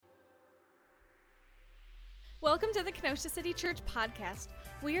Welcome to the Kenosha City Church podcast.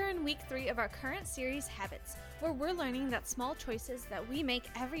 We are in week 3 of our current series, Habits, where we're learning that small choices that we make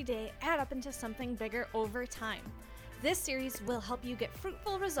every day add up into something bigger over time. This series will help you get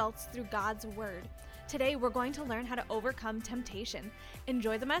fruitful results through God's Word. Today, we're going to learn how to overcome temptation.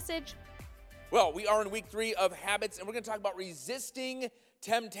 Enjoy the message. Well, we are in week 3 of Habits, and we're going to talk about resisting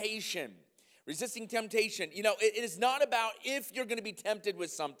temptation. Resisting temptation. You know, it is not about if you're going to be tempted with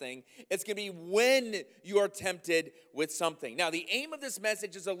something. It's going to be when you are tempted with something. Now, the aim of this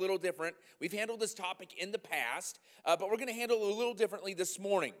message is a little different. We've handled this topic in the past, but we're going to handle it a little differently this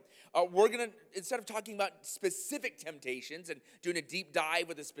morning. We're going to, instead of talking about specific temptations and doing a deep dive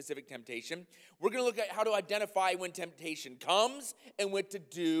with a specific temptation, we're going to look at how to identify when temptation comes and what to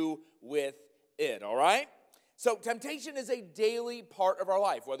do with it, all right? So temptation is a daily part of our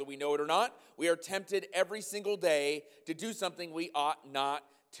life, whether we know it or not. We are tempted every single day to do something we ought not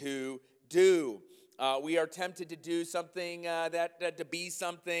to do. We are tempted to do something, to be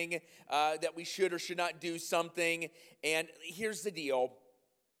something, that we should or should not do something. And here's the deal,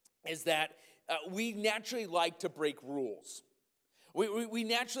 is that we naturally like to break rules. We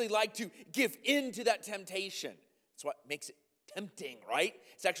naturally like to give in to that temptation. That's what makes it tempting, right?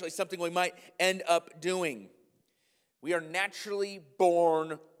 It's actually something we might end up doing. We are naturally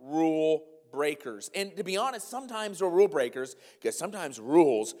born rule breakers. And to be honest, sometimes we're rule breakers because sometimes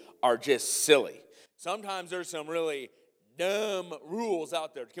rules are just silly. Sometimes there's some really dumb rules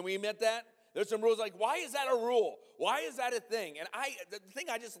out there. Can we admit that? There's some rules like, why is that a rule? Why is that a thing? And the thing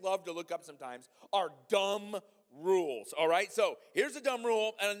I just love to look up sometimes are dumb rules, all right? So here's a dumb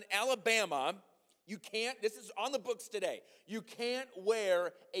rule. In Alabama, you can't, this is on the books today, you can't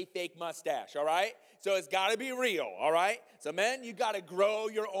wear a fake mustache, all right? So it's got to be real, all right? So men, you got to grow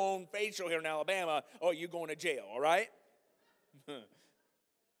your own facial hair in Alabama, or you're going to jail, all right?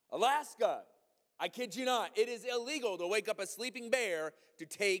 Alaska, I kid you not, it is illegal to wake up a sleeping bear to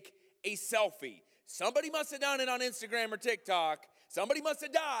take a selfie. Somebody must have done it on Instagram or TikTok. Somebody must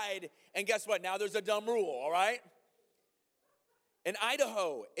have died, and guess what? Now there's a dumb rule, all right? In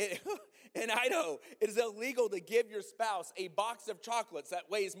Idaho, it is illegal to give your spouse a box of chocolates that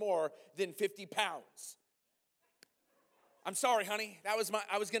weighs more than 50 pounds. I'm sorry, honey. I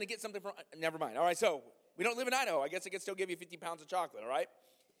was going to get something from, never mind. All right, so we don't live in Idaho. I guess I can still give you 50 pounds of chocolate, all right?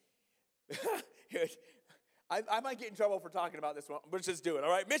 I might get in trouble for talking about this one. Let's just do it,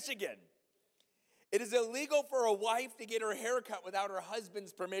 all right? Michigan. It is illegal for a wife to get her hair cut without her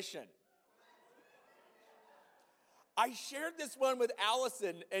husband's permission. I shared this one with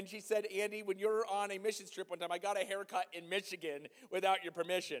Allison, and she said, Andy, when you're on a missions trip one time, I got a haircut in Michigan without your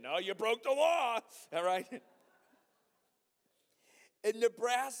permission. Oh, you broke the law, all right? In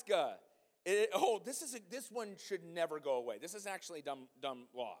Nebraska, this one should never go away. This is actually dumb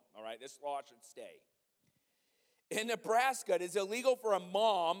law, all right? This law should stay. In Nebraska, it is illegal for a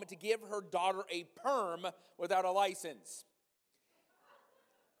mom to give her daughter a perm without a license.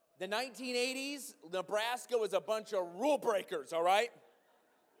 The 1980s, Nebraska was a bunch of rule breakers, all right?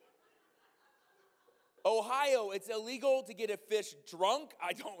 Ohio, it's illegal to get a fish drunk.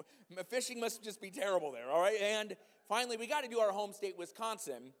 Fishing must just be terrible there, all right? And finally, we got to do our home state,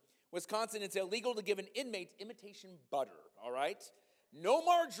 Wisconsin. Wisconsin, it's illegal to give an inmate imitation butter, all right? No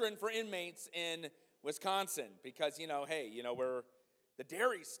margarine for inmates in Wisconsin because, we're the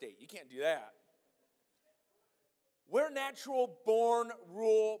dairy state. You can't do that. We're natural-born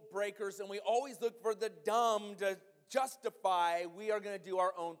rule breakers, and we always look for the dumb to justify we are going to do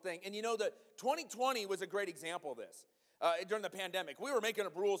our own thing. And that 2020 was a great example of this. During the pandemic, we were making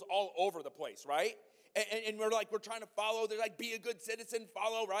up rules all over the place, right? And we're trying to follow. They're like, be a good citizen,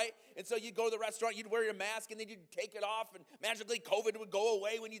 follow, right? And so you'd go to the restaurant, you'd wear your mask, and then you'd take it off, and magically COVID would go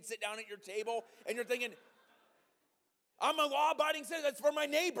away when you'd sit down at your table, and you're thinking, I'm a law-abiding citizen. That's for my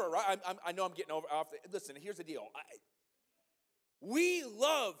neighbor, right? I know I'm getting off. Listen, here's the deal. We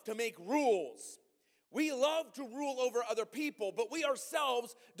love to make rules. We love to rule over other people, but we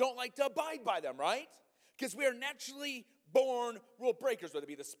ourselves don't like to abide by them, right? Because we are naturally born rule breakers, whether it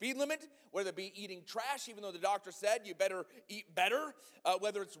be the speed limit, whether it be eating trash, even though the doctor said you better eat better,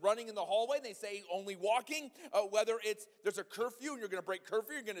 whether it's running in the hallway, and they say only walking, whether there's a curfew and you're going to break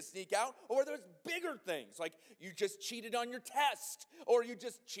curfew, you're going to sneak out, or whether it's bigger things, like you just cheated on your test, or you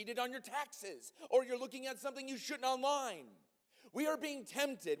just cheated on your taxes, or you're looking at something you shouldn't online. We are being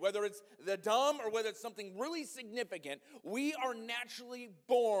tempted, whether it's the dumb or whether it's something really significant. We are naturally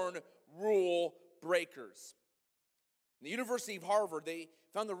born rule breakers. In the University of Harvard, they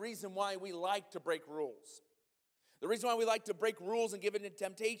found the reason why we like to break rules. The reason why we like to break rules and give in to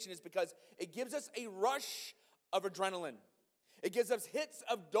temptation is because it gives us a rush of adrenaline. It gives us hits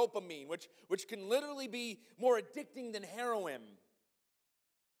of dopamine, which can literally be more addicting than heroin.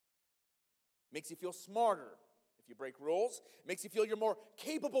 Makes you feel smarter if you break rules. Makes you feel you're more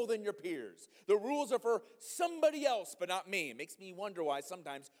capable than your peers. The rules are for somebody else, but not me. It makes me wonder why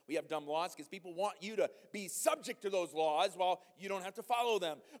sometimes we have dumb laws, because people want you to be subject to those laws while you don't have to follow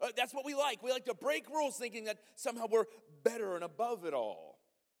them. That's what we like. We like to break rules thinking that somehow we're better and above it all.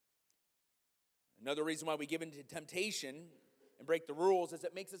 Another reason why we give into temptation and break the rules is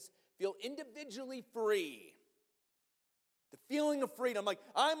it makes us feel individually free. The feeling of freedom, like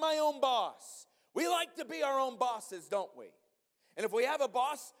I'm my own boss. We like to be our own bosses, don't we? And if we have a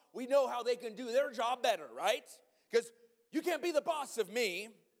boss, we know how they can do their job better, right? Because you can't be the boss of me.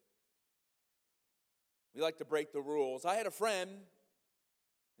 We like to break the rules. I had a friend,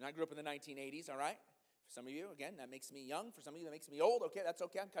 and I grew up in the 1980s, all right? For some of you, again, that makes me young. For some of you, that makes me old. Okay, that's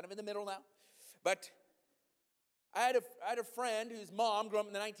okay. I'm kind of in the middle now. But I had a friend whose mom grew up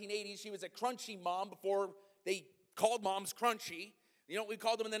in the 1980s. She was a crunchy mom before they called moms crunchy. You know what we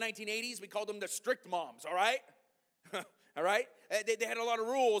called them in the 1980s? We called them the strict moms, all right? All right? They had a lot of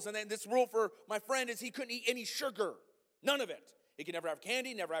rules, and then this rule for my friend is he couldn't eat any sugar. None of it. He could never have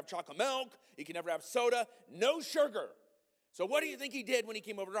candy, never have chocolate milk. He could never have soda. No sugar. So what do you think he did when he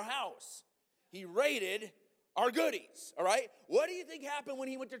came over to our house? He raided our goodies, all right? What do you think happened when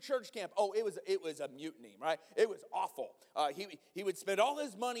he went to church camp? Oh, it was a mutiny, right? It was awful. He would spend all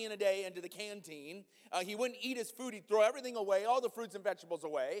his money in a day into the canteen. He wouldn't eat his food. He'd throw everything away, all the fruits and vegetables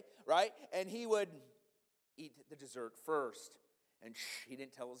away, right? And he would eat the dessert first. And he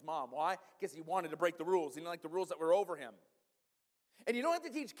didn't tell his mom. Why? Because he wanted to break the rules. He didn't like the rules that were over him. And you don't have to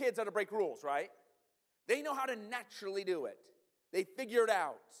teach kids how to break rules, right? They know how to naturally do it. They figure it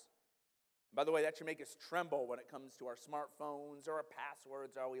out. By the way, that should make us tremble when it comes to our smartphones or our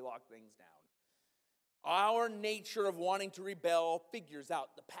passwords or how we lock things down. Our nature of wanting to rebel figures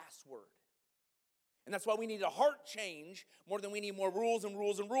out the password. And that's why we need a heart change more than we need more rules and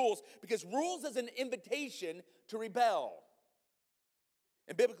rules and rules, because rules is an invitation to rebel.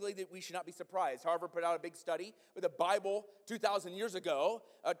 And biblically, that we should not be surprised. Harvard put out a big study where the Bible 2,000 years ago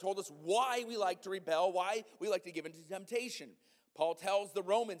told us why we like to rebel, why we like to give into temptation. Paul tells the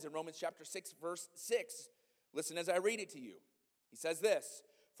Romans in Romans chapter 6, verse 6, listen as I read it to you. He says this,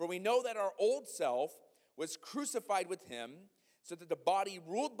 "For we know that our old self was crucified with him, so that the body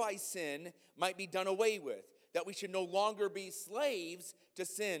ruled by sin might be done away with, that we should no longer be slaves to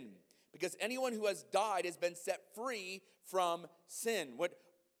sin. Because anyone who has died has been set free from sin." What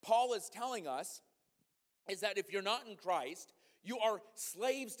Paul is telling us is that if you're not in Christ, you are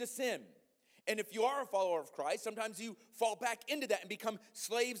slaves to sin. And if you are a follower of Christ, sometimes you fall back into that and become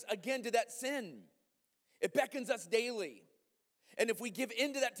slaves again to that sin. It beckons us daily. And if we give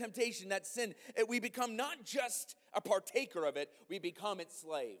into that temptation, that sin, we become not just a partaker of it, we become its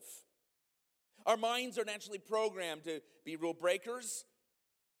slave. Our minds are naturally programmed to be rule breakers.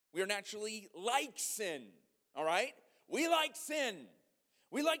 We are naturally like sin, all right? We like sin.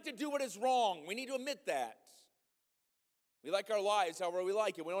 We like to do what is wrong. We need to admit that. We like our lives however we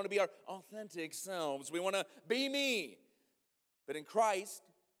like it. We want to be our authentic selves. We want to be me. But in Christ,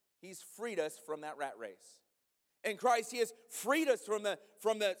 he's freed us from that rat race. In Christ, he has freed us from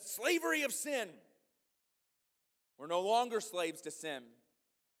the slavery of sin. We're no longer slaves to sin,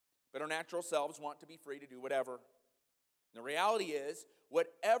 but our natural selves want to be free to do whatever. And the reality is,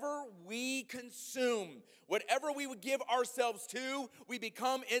 whatever we consume, whatever we would give ourselves to, we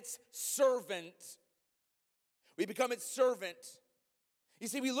become its servant. We become its servant. You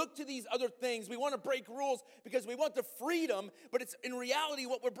see, we look to these other things. We want to break rules because we want the freedom, but it's in reality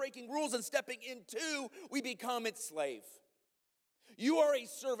what we're breaking rules and stepping into, we become its slave. You are a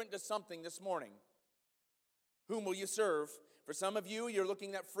servant to something this morning. Whom will you serve? For some of you, you're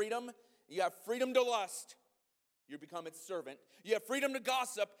looking at freedom. You have freedom to lust. You become its servant. You have freedom to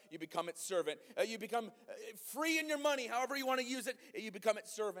gossip. You become its servant. You become free in your money, however you want to use it. You become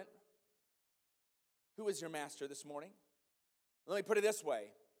its servant. Who is your master this morning? Let me put it this way.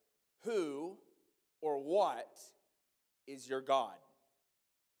 Who or what is your God?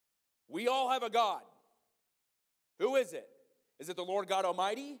 We all have a God. Who is it? Is it the Lord God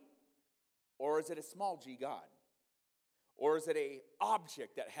Almighty? Or is it a small g God? Or is it an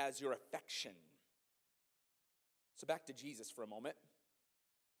object that has your affection? So back to Jesus for a moment.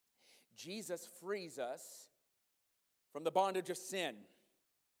 Jesus frees us from the bondage of sin.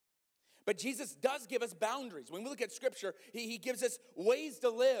 But Jesus does give us boundaries. When we look at Scripture, he gives us ways to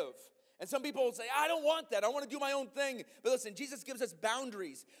live. And some people will say, I don't want that. I want to do my own thing. But listen, Jesus gives us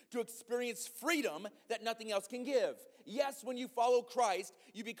boundaries to experience freedom that nothing else can give. Yes, when you follow Christ,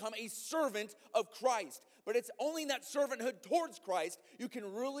 you become a servant of Christ. but it's only in that servanthood towards Christ you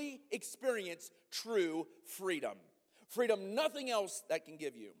can really experience true freedom. Freedom nothing else that can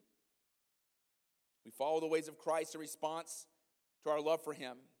give you. We follow the ways of Christ in response to our love for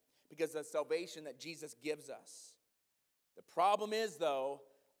him because of the salvation that Jesus gives us. The problem is, though,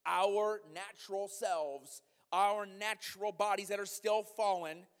 our natural selves, our natural bodies that are still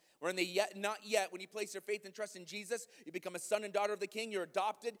fallen, or in the yet not yet, when you place your faith and trust in Jesus, you become a son and daughter of the King. You're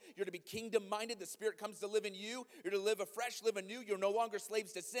adopted. You're to be kingdom-minded. The Spirit comes to live in you. You're to live afresh, live anew. You're no longer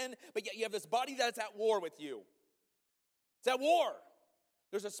slaves to sin, but yet you have this body that's at war with you. It's at war.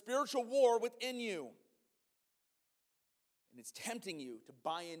 There's a spiritual war within you. And it's tempting you to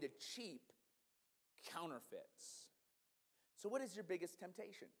buy into cheap counterfeits. So what is your biggest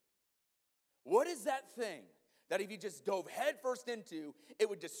temptation? What is that thing that if you just dove headfirst into, it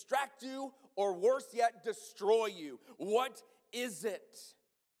would distract you or worse yet, destroy you? What is it?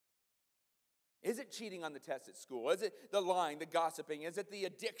 Is it cheating on the test at school? Is it the lying, the gossiping? Is it the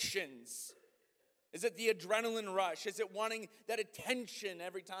addictions? Is it the adrenaline rush? Is it wanting that attention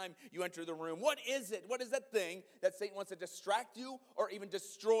every time you enter the room? What is it? What is that thing that Satan wants to distract you or even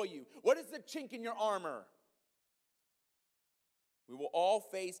destroy you? What is the chink in your armor? We will all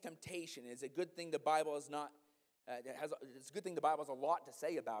face temptation. It's a good thing the Bible is not. It's a good thing the Bible has a lot to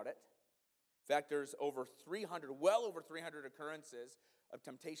say about it. In fact, there's well over 300 occurrences of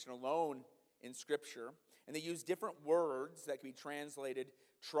temptation alone in Scripture, and they use different words that can be translated: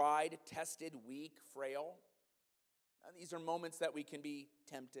 tried, tested, weak, frail. Now, these are moments that we can be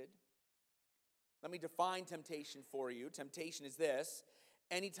tempted. Let me define temptation for you. Temptation is this: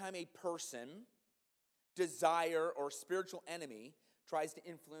 anytime a person, desire, or spiritual enemy tries to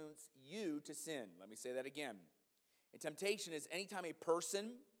influence you to sin. Let me say that again. And temptation is anytime a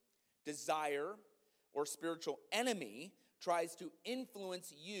person, desire, or spiritual enemy tries to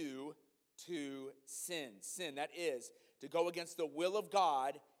influence you to sin. Sin, that is, to go against the will of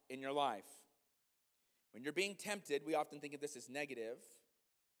God in your life. When you're being tempted, we often think of this as negative.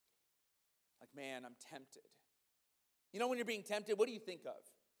 Like, man, I'm tempted. You know, when you're being tempted, what do you think of?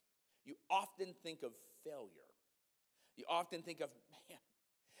 You often think of failure. You often think of, man,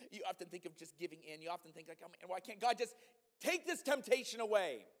 you often think of just giving in. You often think like, oh man, why can't God just take this temptation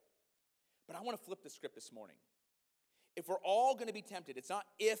away? But I want to flip the script this morning. If we're all going to be tempted, it's not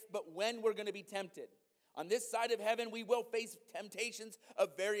if, but when we're going to be tempted. On this side of heaven, we will face temptations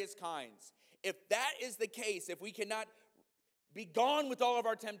of various kinds. If that is the case, if we cannot be gone with all of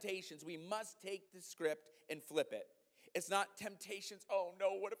our temptations, we must take the script and flip it. It's not temptations, oh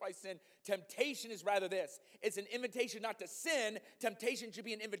no, what if I sin? Temptation is rather this. It's an invitation not to sin. Temptation should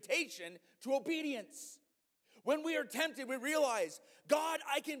be an invitation to obedience. When we are tempted, we realize, God,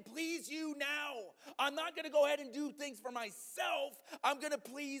 I can please you now. I'm not going to go ahead and do things for myself. I'm going to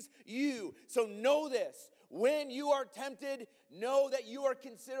please you. So know this. When you are tempted, know that you are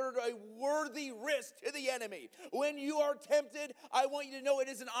considered a worthy risk to the enemy. When you are tempted, I want you to know it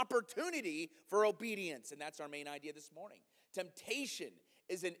is an opportunity for obedience. And that's our main idea this morning. Temptation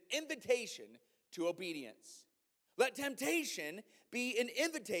is an invitation to obedience. Let temptation be an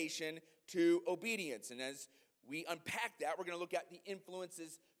invitation to obedience. And as we unpack that, we're going to look at the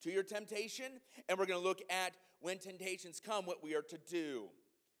influences to your temptation, and we're going to look at when temptations come, what we are to do.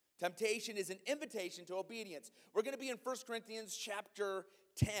 Temptation is an invitation to obedience. We're going to be in 1 Corinthians chapter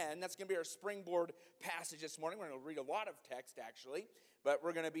 10. That's going to be our springboard passage this morning. We're going to read a lot of text, actually, but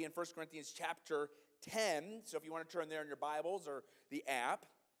we're going to be in 1 Corinthians chapter 10. So if you want to turn there in your Bibles or the app.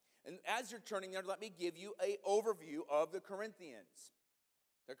 And as you're turning there, let me give you an overview of the Corinthians.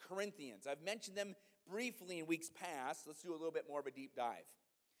 The Corinthians. I've mentioned them briefly in weeks past. Let's do a little bit more of a deep dive.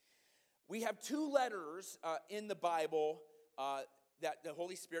 We have two letters in the Bible that the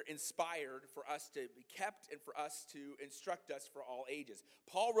Holy Spirit inspired for us to be kept and for us to instruct us for all ages.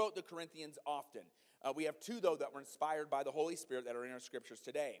 Paul wrote the Corinthians often. We have two, though, that were inspired by the Holy Spirit that are in our scriptures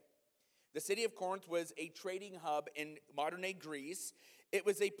today. The city of Corinth was a trading hub in modern-day Greece. It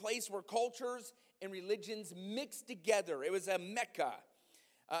was a place where cultures and religions mixed together. It was a Mecca.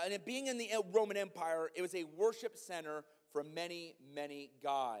 And it being in the Roman Empire, it was a worship center for many, many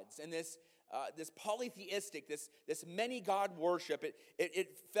gods. And this polytheistic, this many God worship, it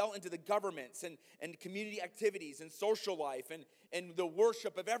fell into the governments and community activities and social life and the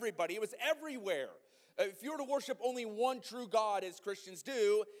worship of everybody. It was everywhere. If you were to worship only one true God, as Christians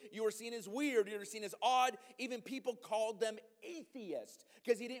do, you were seen as weird, you were seen as odd. Even people called them atheists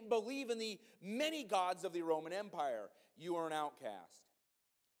because you didn't believe in the many gods of the Roman Empire. You were an outcast.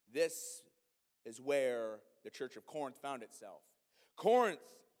 This is where the church of Corinth found itself. Corinth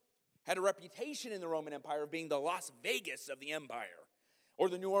had a reputation in the Roman Empire of being the Las Vegas of the empire. Or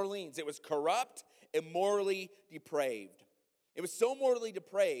the New Orleans, it was corrupt and morally depraved. It was so morally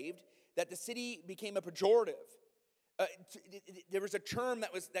depraved that the city became a pejorative. There was a term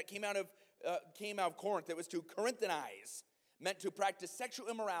that came out of Corinth that was to Corinthanize, meant to practice sexual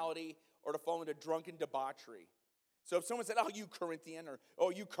immorality or to fall into drunken debauchery. So if someone said, "Oh, you Corinthian," or "Oh,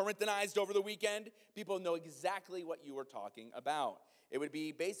 you Corinthanized over the weekend," people know exactly what you were talking about. It would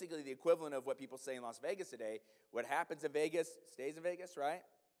be basically the equivalent of what people say in Las Vegas today. What happens in Vegas stays in Vegas, right?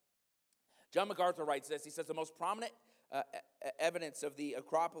 John MacArthur writes this. He says, the most prominent evidence of the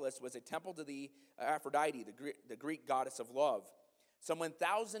Acropolis was a temple to the Aphrodite, the Greek goddess of love. Some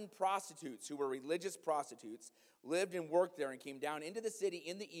 1,000 prostitutes who were religious prostitutes lived and worked there and came down into the city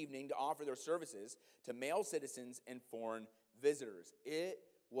in the evening to offer their services to male citizens and foreign visitors. It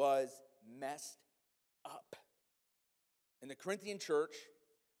was messed up. In the Corinthian church,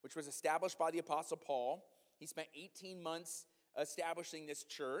 which was established by the Apostle Paul, he spent 18 months establishing this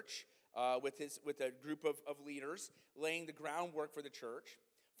church with a group of leaders, laying the groundwork for the church.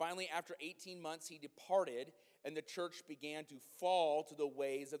 Finally, after 18 months, he departed, and the church began to fall to the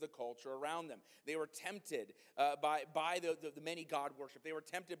ways of the culture around them. They were tempted by the many God worship. They were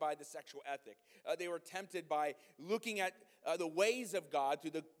tempted by the sexual ethic. They were tempted by looking at the ways of God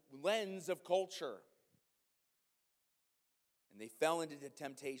through the lens of culture. And they fell into the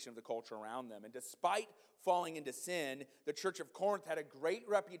temptation of the culture around them. And despite falling into sin, the church of Corinth had a great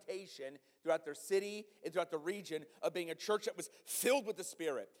reputation throughout their city and throughout the region of being a church that was filled with the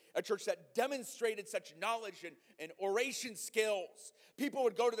Spirit, a church that demonstrated such knowledge and oration skills. People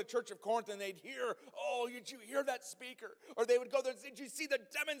would go to the church of Corinth and they'd hear, "Oh, did you hear that speaker?" Or they would go there and say, "Did you see the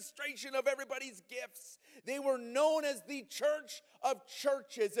demonstration of everybody's gifts?" They were known as the church of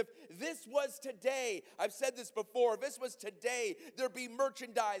churches. If this was today, I've said this before, if this was today, there'd be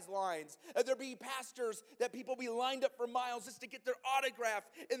merchandise lines. There'd be pastors that people be lined up for miles just to get their autograph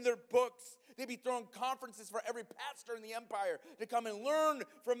in their books. They'd be throwing conferences for every pastor in the empire to come and learn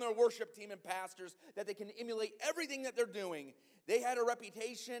from their worship team and pastors that they can emulate everything that they're doing. They had a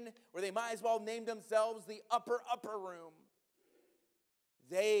reputation where they might as well name themselves the upper room.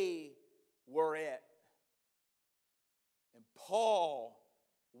 They were it. And Paul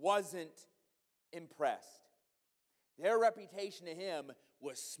wasn't impressed. Their reputation to him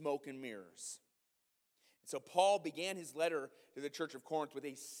was smoke and mirrors. And so Paul began his letter to the church of Corinth with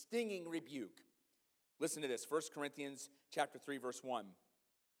a stinging rebuke. Listen to this, 1 Corinthians chapter 3, verse 1.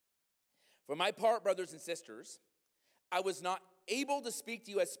 For my part, brothers and sisters, I was not able to speak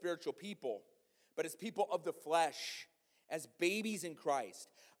to you as spiritual people, but as people of the flesh, as babies in Christ.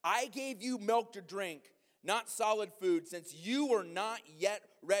 I gave you milk to drink, not solid food, since you were not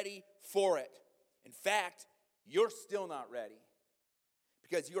yet ready for it. In fact, you're still not ready,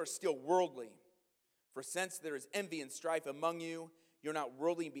 because you are still worldly. For since there is envy and strife among you, you're not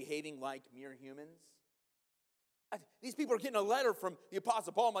worldly and behaving like mere humans. These people are getting a letter from the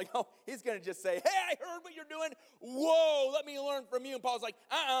Apostle Paul. I'm like, oh, he's going to just say, "Hey, I heard what you're doing. Whoa, let me learn from you." And Paul's like,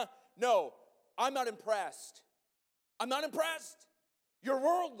 no, I'm not impressed. I'm not impressed. You're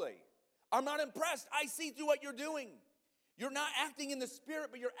worldly. I'm not impressed. I see through what you're doing. You're not acting in the Spirit,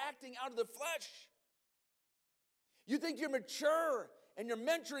 but you're acting out of the flesh. You think you're mature and you're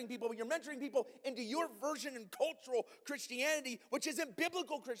mentoring people, but you're mentoring people into your version and cultural Christianity, which isn't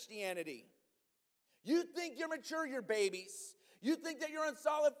biblical Christianity. You think you're mature, you're babies. You think that you're on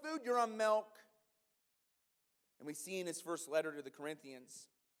solid food, you're on milk. And we see in his first letter to the Corinthians,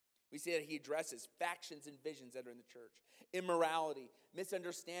 we see that he addresses factions and visions that are in the church, immorality,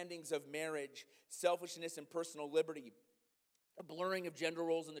 misunderstandings of marriage, selfishness and personal liberty, a blurring of gender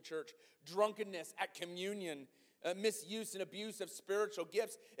roles in the church, drunkenness at communion, misuse and abuse of spiritual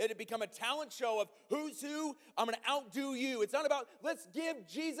gifts. It had become a talent show of who's who. I'm going to outdo you. It's not about let's give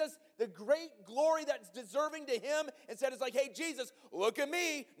Jesus the great glory that's deserving to him. Instead, it's like, "Hey, Jesus, look at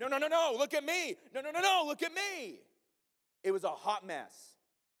me. No, look at me. No, look at me." It was a hot mess.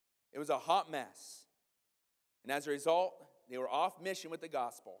 It was a hot mess. And as a result, they were off mission with the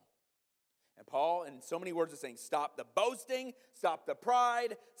gospel. And Paul, in so many words, is saying, stop the boasting, stop the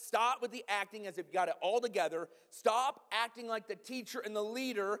pride, stop with the acting as if you got it all together. Stop acting like the teacher and the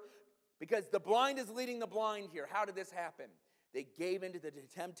leader, because the blind is leading the blind here. How did this happen? They gave into the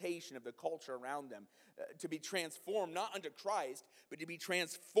temptation of the culture around them to be transformed, not unto Christ, but to be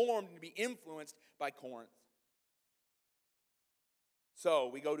transformed and to be influenced by Corinth. So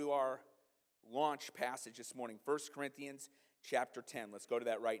we go to our launch passage this morning, 1 Corinthians chapter 10. Let's go to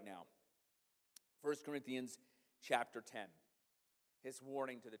that right now. 1 Corinthians chapter 10, his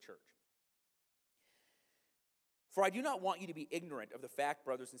warning to the church. For I do not want you to be ignorant of the fact,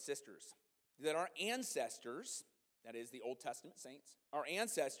 brothers and sisters, that our ancestors that is, the Old Testament saints, our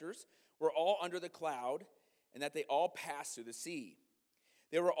ancestors were all under the cloud, and that they all passed through the sea.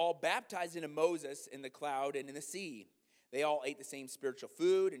 They were all baptized into Moses in the cloud and in the sea. They all ate the same spiritual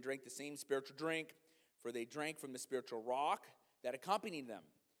food and drank the same spiritual drink, for they drank from the spiritual rock that accompanied them,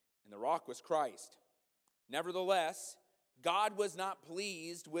 and the rock was Christ. Nevertheless, God was not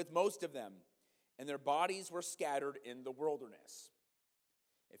pleased with most of them, and their bodies were scattered in the wilderness.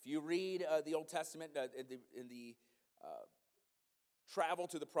 If you read the Old Testament in the travel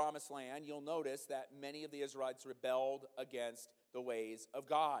to the Promised Land, you'll notice that many of the Israelites rebelled against the ways of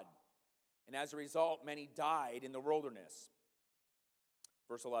God. And as a result, many died in the wilderness.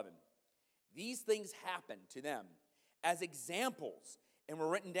 Verse 11. These things happened to them as examples and were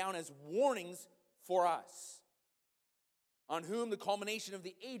written down as warnings for us, on whom the culmination of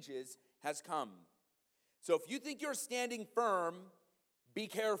the ages has come. So if you think you're standing firm, be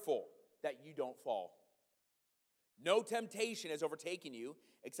careful that you don't fall. No temptation has overtaken you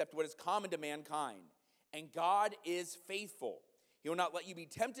except what is common to mankind. And God is faithful. He will not let you be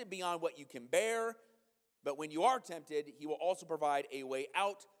tempted beyond what you can bear, but when you are tempted, he will also provide a way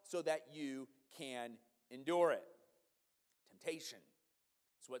out so that you can endure it. Temptation.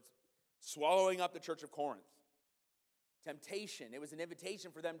 It's what's swallowing up the church of Corinth. Temptation. It was an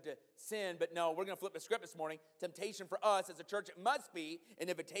invitation for them to sin, but no, we're going to flip the script this morning. Temptation for us as a church, it must be an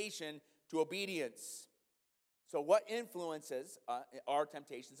invitation to obedience. So what influences our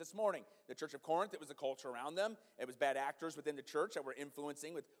temptations this morning? The church of Corinth, it was the culture around them. It was bad actors within the church that were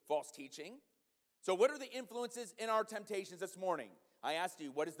influencing with false teaching. So what are the influences in our temptations this morning? I asked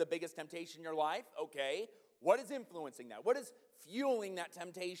you, what is the biggest temptation in your life? Okay. What is influencing that? What is fueling that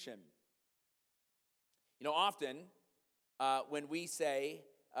temptation? You know, often when we say,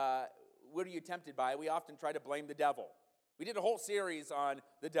 what are you tempted by? We often try to blame the devil. We did a whole series on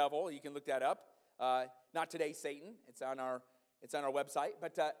the devil. You can look that up. Not today, Satan. It's on our website.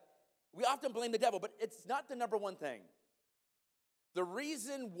 But we often blame the devil, but it's not the number one thing. The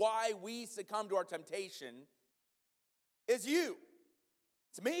reason why we succumb to our temptation is you.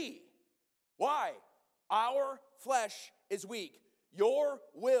 It's me. Why? Our flesh is weak. Your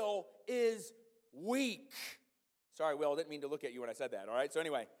will is weak. Sorry, Will, I didn't mean to look at you when I said that, all right? So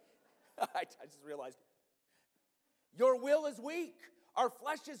anyway, I just realized. Your will is weak. Our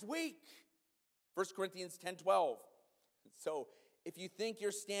flesh is weak. 1 Corinthians 10:12. So if you think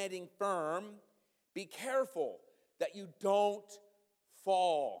you're standing firm, be careful that you don't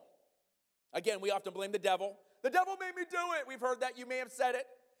fall. Again, we often blame the devil. The devil made me do it. We've heard that. You may have said it.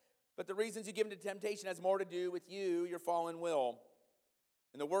 But the reasons you give into temptation has more to do with you, your fallen will.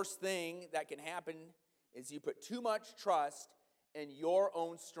 And the worst thing that can happen is you put too much trust in your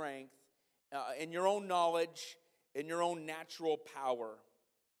own strength, in your own knowledge, in your own natural power.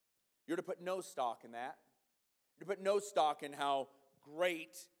 You're to put no stock in that. You're to put no stock in how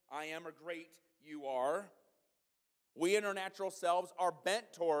great I am or great you are. We in our natural selves are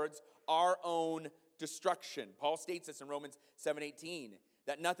bent towards our own destruction. Paul states this in Romans 7:18,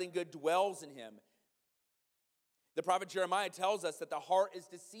 that nothing good dwells in him. The prophet Jeremiah tells us that the heart is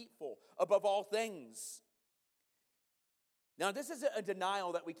deceitful above all things. Now, this isn't a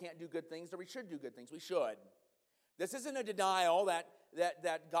denial that we can't do good things or we should do good things. We should. This isn't a denial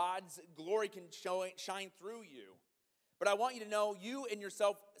that God's glory can shine through you. But I want you to know you and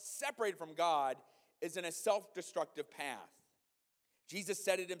yourself separated from God is in a self-destructive path. Jesus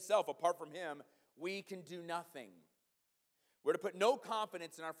said it himself. Apart from him, we can do nothing. We're to put no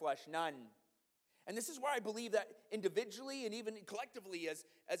confidence in our flesh, none. And this is where I believe that individually and even collectively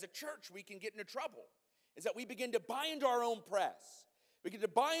as a church we can get into trouble, is that we begin to buy into our own press. We begin to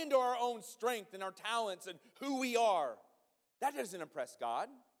buy into our own strength and our talents and who we are. That doesn't impress God.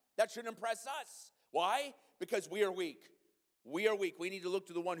 That should impress us. Why? Because we are weak. We are weak. We need to look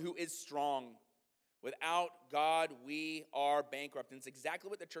to the one who is strong. Without God, we are bankrupt. And it's exactly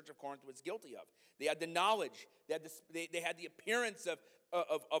what the church of Corinth was guilty of. They had the knowledge. They had the appearance of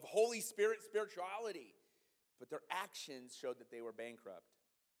Holy Spirit spirituality. But their actions showed that they were bankrupt.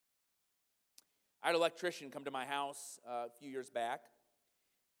 I had an electrician come to my house a few years back.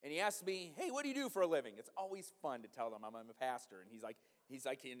 And he asked me, hey, what do you do for a living? It's always fun to tell them I'm a pastor. And he's like,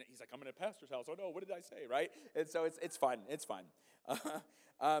 I'm in a pastor's house. Oh no, what did I say, right? And so it's fun. It's fun.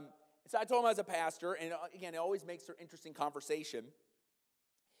 So I told him I was a pastor, and again, it always makes for interesting conversation.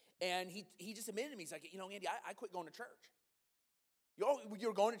 And he just admitted to me, he's like, Andy, I quit going to church.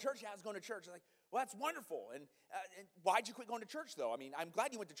 You're going to church? Yeah, I was going to church. I'm like, well, that's wonderful. And why'd you quit going to church, though? I mean, I'm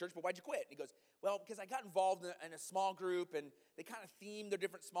glad you went to church, but why'd you quit? And he goes, well, because I got involved in a small group, and they kind of themed their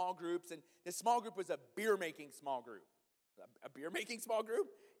different small groups. And this small group was a beer-making small group. A beer-making small group?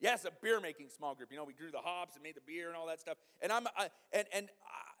 Yes, a beer-making small group. You know, we grew the hops and made the beer and all that stuff. And I'm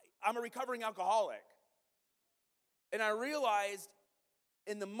a recovering alcoholic. And I realized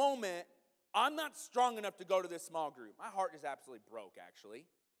in the moment, I'm not strong enough to go to this small group. My heart is absolutely broke, actually.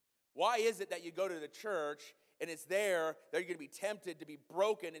 Why is it that you go to the church and it's there that you're going to be tempted to be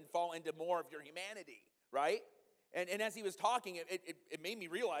broken and fall into more of your humanity, right? And as he was talking, it made me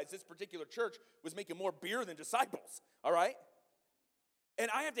realize this particular church was making more beer than disciples, all right? And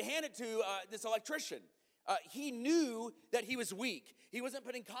I have to hand it to this electrician. He knew that he was weak. He wasn't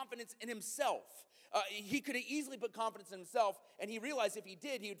putting confidence in himself. He could have easily put confidence in himself, and he realized if he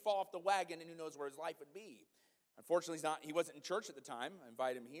did, he would fall off the wagon, and who knows where his life would be. Unfortunately, he wasn't in church at the time. I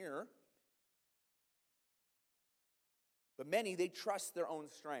invite him here. But many, they trust their own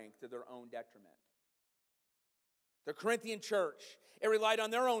strength to their own detriment. The Corinthian church, it relied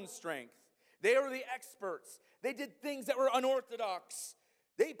on their own strength. They were the experts. They did things that were unorthodox.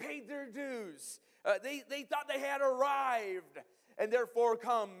 They paid their dues. They thought they had arrived, and therefore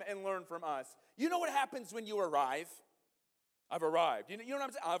come and learn from us. You know what happens when you arrive? I've arrived. You know what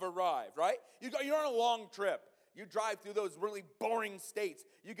I'm saying? I've arrived, right? You're on a long trip. You drive through those really boring states.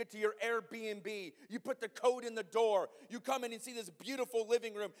 You get to your Airbnb. You put the code in the door. You come in and see this beautiful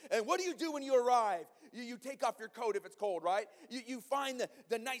living room. And what do you do when you arrive? You take off your coat if it's cold, right? You find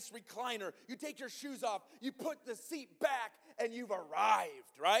the nice recliner. You take your shoes off. You put the seat back, and you've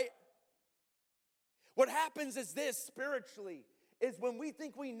arrived, right? What happens is this spiritually, is when we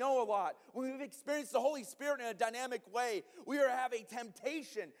think we know a lot, when we've experienced the Holy Spirit in a dynamic way, we have a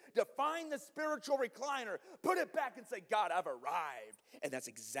temptation to find the spiritual recliner, put it back and say, God, I've arrived. And that's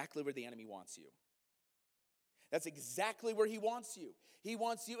exactly where the enemy wants you. That's exactly where he wants you. He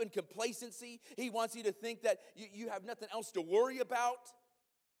wants you in complacency. He wants you to think that you have nothing else to worry about.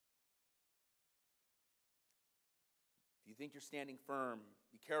 If you think you're standing firm,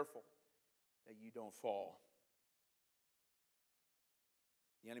 be careful that you don't fall.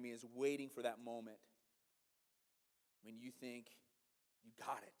 The enemy is waiting for that moment when you think you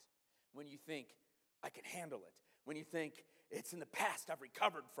got it, when you think I can handle it, when you think it's in the past, I've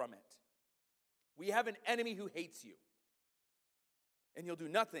recovered from it. We have an enemy who hates you, and he'll do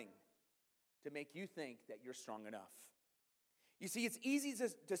nothing to make you think that you're strong enough. You see, it's easy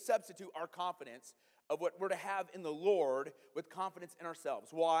to substitute our confidence of what we're to have in the Lord with confidence in ourselves.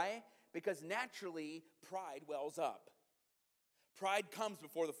 Why? Because naturally, pride wells up. Pride comes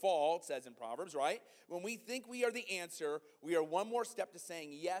before the fall, it says in Proverbs, right? When we think we are the answer, we are one more step to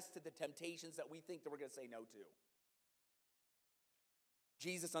saying yes to the temptations that we think that we're going to say no to.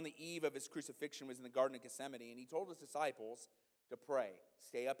 Jesus, on the eve of his crucifixion, was in the Garden of Gethsemane, and he told his disciples to pray.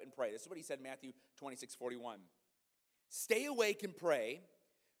 Stay up and pray. This is what he said in Matthew 26:41. Stay awake and pray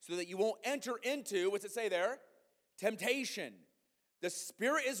so that you won't enter into, what's it say there? Temptation. The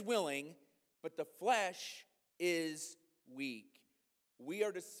spirit is willing, but the flesh is weak. We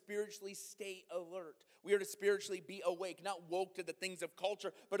are to spiritually stay alert. We are to spiritually be awake, not woke to the things of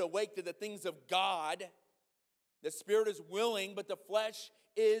culture, but awake to the things of God. The spirit is willing, but the flesh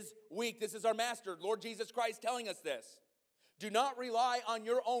is weak. This is our master, Lord Jesus Christ, telling us this. Do not rely on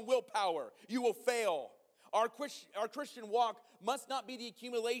your own willpower. You will fail. Our Christian walk must not be the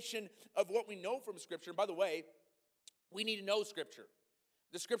accumulation of what we know from Scripture. By the way, we need to know Scripture.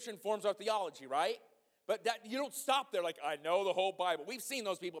 The Scripture informs our theology, right? But that you don't stop there like, I know the whole Bible. We've seen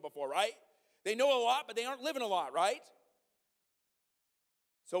those people before, right? They know a lot, but they aren't living a lot, right?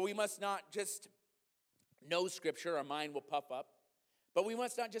 So we must not just know Scripture. Our mind will puff up. But we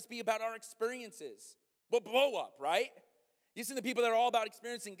must not just be about our experiences. We'll blow up, right? You see the people that are all about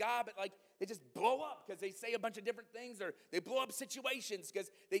experiencing God, but like they just blow up because they say a bunch of different things, or they blow up situations because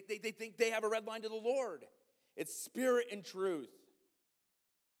they think they have a red line to the Lord. It's spirit and truth.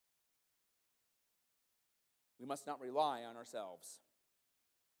 We must not rely on ourselves.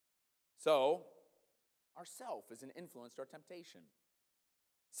 So, ourself is an influence to our temptation.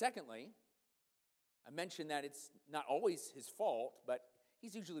 Secondly, I mentioned that it's not always his fault, but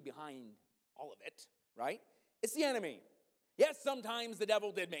he's usually behind all of it, right? It's the enemy. Yes, sometimes the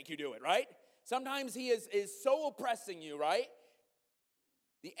devil did make you do it, right? Sometimes he is so oppressing you, right?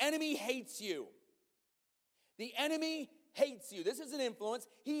 The enemy hates you. The enemy hates you. This is an influence.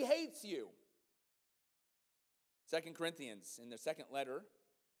 He hates you. 2 Corinthians, in the second letter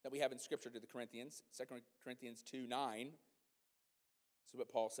that we have in Scripture to the Corinthians, 2 Corinthians 2:9, this is what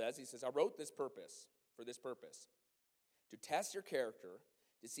Paul says. He says, I wrote for this purpose, to test your character,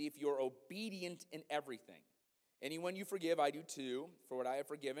 to see if you're obedient in everything. Anyone you forgive, I do too. For what I have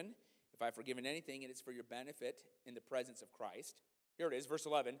forgiven, if I have forgiven anything, it is for your benefit in the presence of Christ. Here it is, verse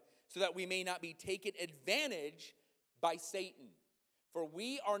 11. So that we may not be taken advantage by Satan, for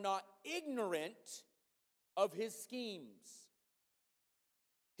we are not ignorant of his schemes.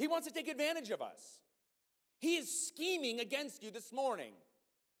 He wants to take advantage of us. He is scheming against you this morning.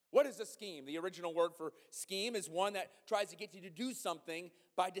 What is a scheme? The original word for scheme is one that tries to get you to do something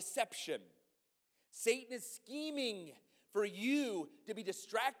by deception. Satan is scheming for you to be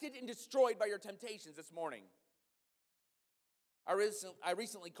distracted and destroyed by your temptations this morning. I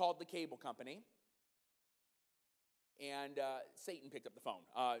recently called the cable company, and Satan picked up the phone.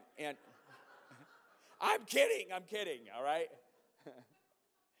 And I'm kidding, all right?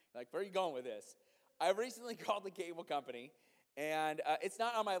 Like, where are you going with this? I recently called the cable company, and it's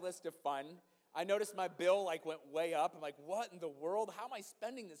not on my list of fun. I noticed my bill went way up. I'm like, what in the world? How am I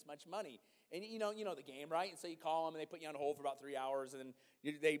spending this much money? And you know the game, right? And so you call them, and they put you on hold for about 3 hours, and then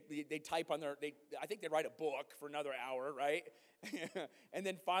they type on I think they write a book for another hour, right? And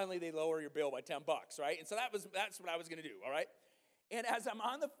then finally they lower your bill by $10, right? And so that's what I was going to do, all right? And as I'm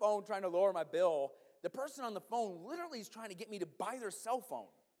on the phone trying to lower my bill, the person on the phone literally is trying to get me to buy their cell phone,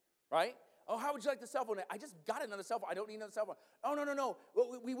 right? Oh, how would you like the cell phone? I just got another cell phone. I don't need another cell phone. Oh, no.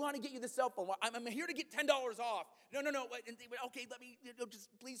 Well, we want to get you the cell phone. Well, I'm here to get $10 off. No. Okay, let me, just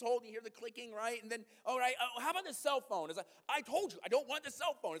please hold. You hear the clicking, right? And then, all right, how about the cell phone? It's like, I told you, I don't want the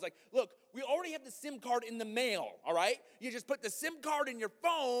cell phone. It's like, look, we already have the SIM card in the mail, all right? You just put the SIM card in your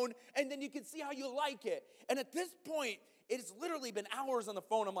phone, and then you can see how you like it. And at this point, it's literally been hours on the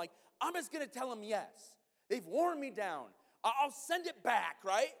phone. I'm like, I'm just going to tell them yes. They've worn me down. I'll send it back,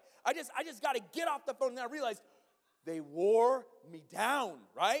 right? I just got to get off the phone. And then I realized they wore me down,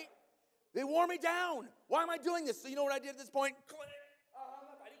 right? They wore me down. Why am I doing this? So you know what I did at this point? Click.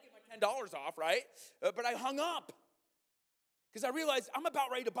 I didn't get my $10 off, right? But I hung up because I realized I'm about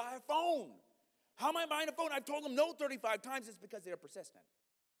ready to buy a phone. How am I buying a phone? I've told them no 35 times. It's because they're persistent.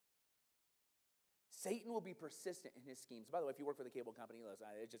 Satan will be persistent in his schemes. By the way, if you work for the cable company, listen,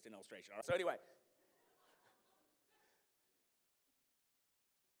 it's just an illustration. So anyway.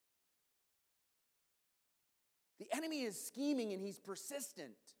 The enemy is scheming and he's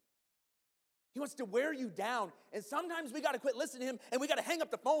persistent. He wants to wear you down. And sometimes we got to quit listening to him and we got to hang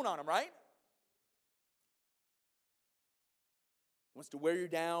up the phone on him, right? He wants to wear you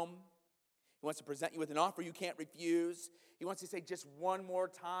down. He wants to present you with an offer you can't refuse. He wants to say just one more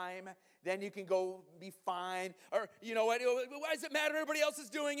time, then you can go be fine. Or, you know what, why does it matter? Everybody else is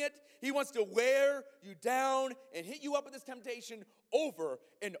doing it. He wants to wear you down and hit you up with this temptation over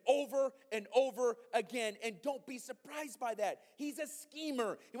and over and over again. And don't be surprised by that. He's a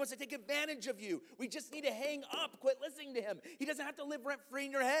schemer. He wants to take advantage of you. We just need to hang up. Quit listening to him. He doesn't have to live rent-free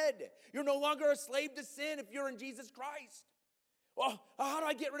in your head. You're no longer a slave to sin if you're in Jesus Christ. Well, how do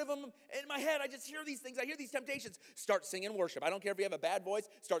I get rid of them? In my head, I just hear these things. I hear these temptations. Start singing worship. I don't care if you have a bad voice.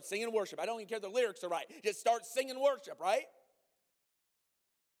 Start singing worship. I don't even care if the lyrics are right. Just start singing worship, right?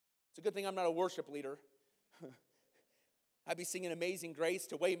 It's a good thing I'm not a worship leader. I'd be singing Amazing Grace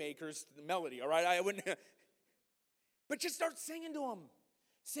to Waymakers, the melody, all right? I wouldn't. But just start singing to them.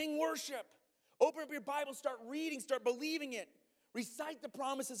 Sing worship. Open up your Bible. Start reading. Start believing it. Recite the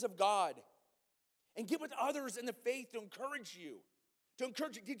promises of God. And get with others in the faith to encourage you.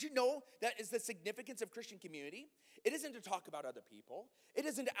 Did you know that is the significance of Christian community? It isn't to talk about other people. It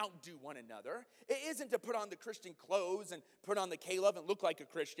isn't to outdo one another. It isn't to put on the Christian clothes and put on the K-Love and look like a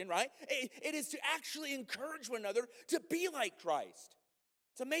Christian, right? It is to actually encourage one another to be like Christ.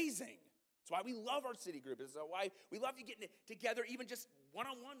 It's amazing. That's why we love our city group. It's why we love you getting together, even just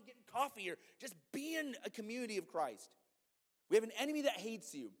one-on-one, getting coffee or just being a community of Christ. We have an enemy that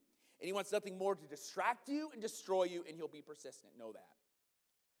hates you. And he wants nothing more to distract you and destroy you, and he'll be persistent. Know that.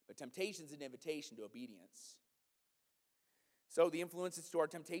 But temptation is an invitation to obedience. So the influences to our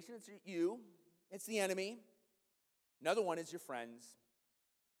temptation, it's you. It's the enemy. Another one is your friends.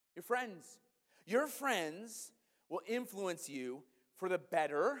 Your friends. Your friends will influence you for the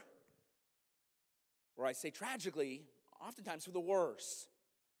better, or I say tragically, oftentimes for the worse.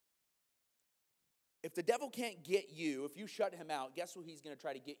 If the devil can't get you, if you shut him out, guess what he's going to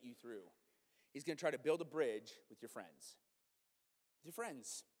try to get you through? He's going to try to build a bridge with your friends. With your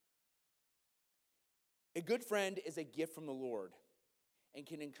friends. A good friend is a gift from the Lord and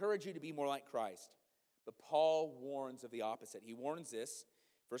can encourage you to be more like Christ. But Paul warns of the opposite. He warns this,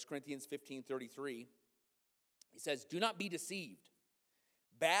 1 Corinthians 15:33. He says, do not be deceived.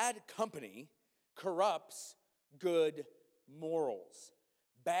 Bad company corrupts good morals.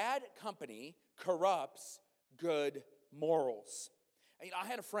 Bad company corrupts good morals. I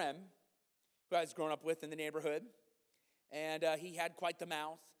had a friend who I was growing up with in the neighborhood, and he had quite the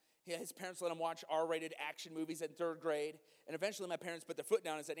mouth. His parents let him watch R-rated action movies in third grade, and eventually my parents put their foot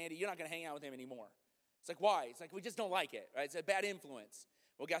down and said, Andy, you're not going to hang out with him anymore. It's like, why? It's like, we just don't like it, right? It's a bad influence.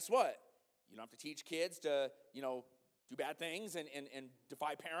 Well, guess what? You don't have to teach kids to, do bad things and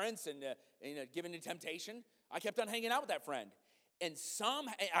defy parents and give into temptation. I kept on hanging out with that friend. And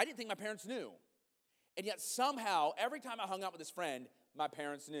I didn't think my parents knew. And yet somehow, every time I hung out with this friend, my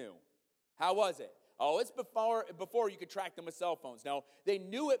parents knew. How was it? Oh, it's before you could track them with cell phones. No, they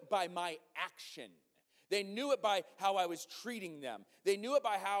knew it by my action. They knew it by how I was treating them. They knew it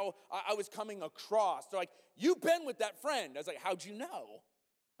by how I was coming across. They're like, you've been with that friend. I was like, how'd you know?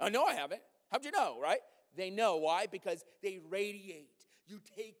 I know I haven't. How'd you know, right? They know. Why? Because they radiate. You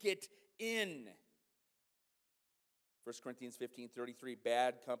take it in. 1 Corinthians 15:33,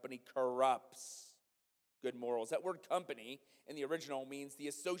 bad company corrupts good morals. That word company in the original means the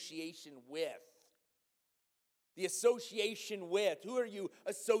association with. The association with. Who are you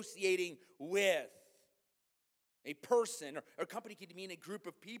associating with? A person or company can mean a group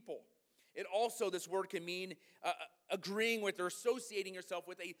of people. It also, this word can mean agreeing with or associating yourself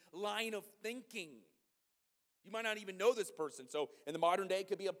with a line of thinking. You might not even know this person. So in the modern day, it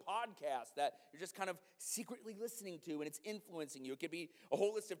could be a podcast that you're just kind of secretly listening to and it's influencing you. It could be a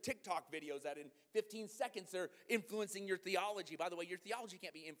whole list of TikTok videos that in 15 seconds are influencing your theology. By the way, your theology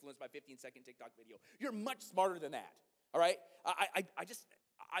can't be influenced by a 15-second TikTok video. You're much smarter than that, all right?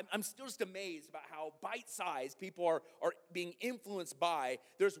 I'm still just amazed about how bite-sized people are being influenced by.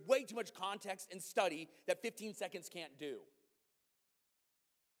 There's way too much context and study that 15 seconds can't do.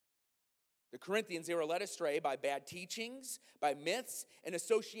 The Corinthians, they were led astray by bad teachings, by myths, and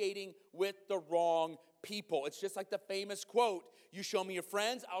associating with the wrong people. It's just like the famous quote, you show me your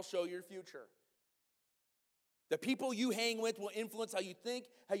friends, I'll show you your future. The people you hang with will influence how you think,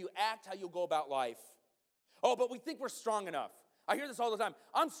 how you act, how you'll go about life. Oh, but we think we're strong enough. I hear this all the time.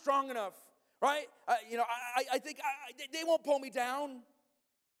 I'm strong enough, right? I think they won't pull me down.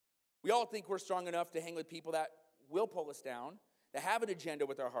 We all think we're strong enough to hang with people that will pull us down, that have an agenda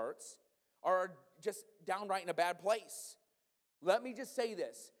with our hearts, or are just downright in a bad place. Let me just say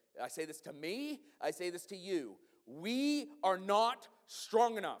this. I say this to me. I say this to you. We are not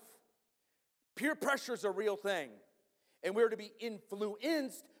strong enough. Peer pressure is a real thing. And we're to be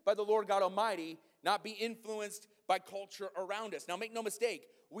influenced by the Lord God Almighty, not be influenced by culture around us. Now, make no mistake,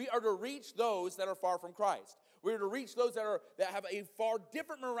 we are to reach those that are far from Christ. We are to reach those that have a far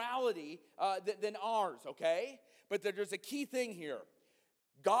different morality than ours, okay? But there's a key thing here.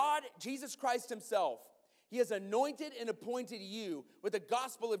 God, Jesus Christ himself, he has anointed and appointed you with the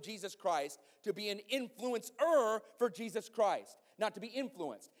gospel of Jesus Christ to be an influencer for Jesus Christ, not to be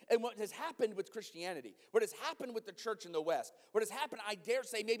influenced. And what has happened with Christianity, what has happened with the church in the West, what has happened, I dare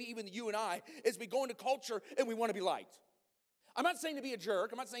say, maybe even you and I, is we go into culture and we want to be liked. I'm not saying to be a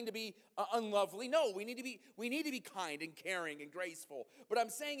jerk. I'm not saying to be unlovely. No, we need to be kind and caring and graceful. What I'm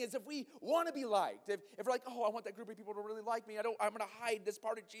saying is if we want to be liked, if we're like, oh, I want that group of people to really like me. I'm going to hide this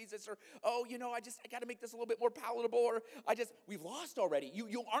part of Jesus. Or, oh, I got to make this a little bit more palatable. Or we've lost already.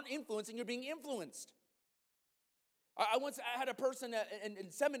 You aren't influencing. You're being influenced. I had a person in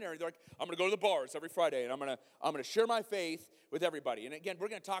seminary. They're like, I'm going to go to the bars every Friday, and I'm going to share my faith with everybody. And again, we're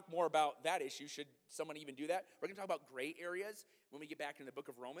going to talk more about that issue. Should someone even do that? We're going to talk about gray areas when we get back into the book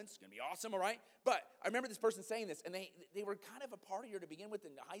of Romans. It's going to be awesome, all right? But I remember this person saying this, and they were kind of a partier to begin with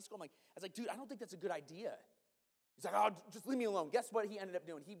in high school. I was like, dude, I don't think that's a good idea. He's like, oh, just leave me alone. Guess what he ended up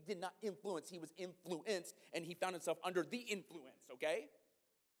doing? He did not influence. He was influenced, and he found himself under the influence, okay?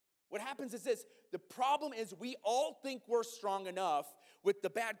 What happens is this. The problem is we all think we're strong enough with the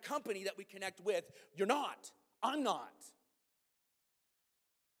bad company that we connect with. You're not. I'm not.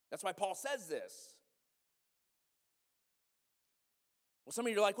 That's why Paul says this. Well, some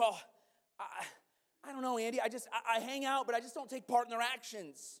of you are like, well, I don't know, Andy. I hang out, but I just don't take part in their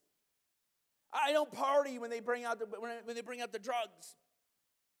actions. I don't party when they bring out the drugs.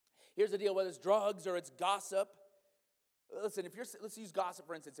 Here's the deal, whether it's drugs or it's gossip. Listen, let's use gossip,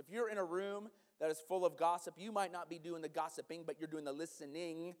 for instance. If you're in a room that is full of gossip, you might not be doing the gossiping, but you're doing the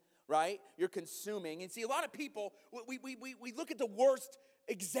listening, right? You're consuming. And see, a lot of people, we look at the worst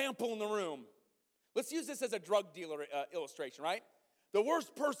example in the room. Let's use this as a drug dealer illustration, right? The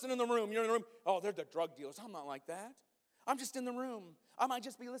worst person in the room, you're in the room, oh, they're the drug dealers. I'm not like that. I'm just in the room. I might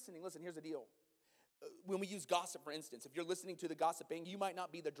just be listening. Listen, here's the deal. When we use gossip, for instance, if you're listening to the gossiping, you might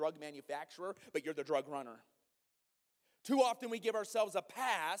not be the drug manufacturer, but you're the drug runner. Too often we give ourselves a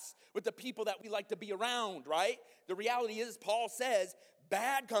pass with the people that we like to be around, right? The reality is, Paul says,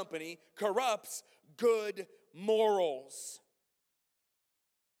 bad company corrupts good morals.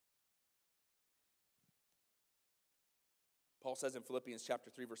 Paul says in Philippians chapter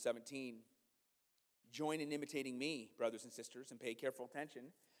 3, verse 17, join in imitating me, brothers and sisters, and pay careful attention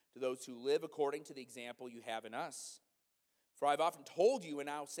to those who live according to the example you have in us. For I've often told you, and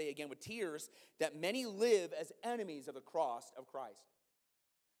I'll say again with tears, that many live as enemies of the cross of Christ.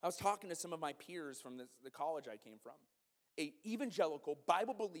 I was talking to some of my peers from the college I came from, a evangelical,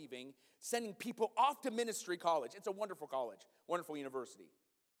 Bible-believing, sending people off to ministry college. It's a wonderful college, wonderful university.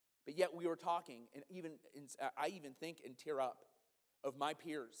 But yet we were talking, and I even think and tear up of my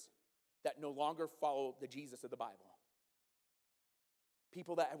peers that no longer follow the Jesus of the Bible.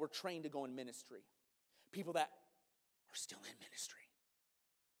 People that were trained to go in ministry. People that are still in ministry.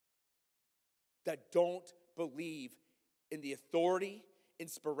 That don't believe in the authority,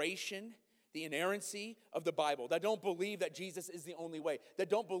 inspiration, the inerrancy of the Bible. That don't believe that Jesus is the only way. That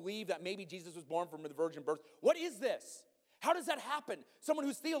don't believe that maybe Jesus was born from the virgin birth. What is this? How does that happen? Someone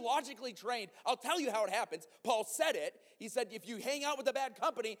who's theologically trained, I'll tell you how it happens. Paul said it. He said, if you hang out with a bad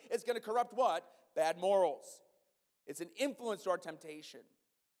company, it's going to corrupt what? Bad morals. It's an influence to our temptation.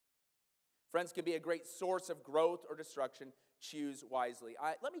 Friends can be a great source of growth or destruction. Choose wisely.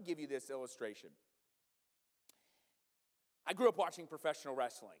 Let me give you this illustration. I grew up watching professional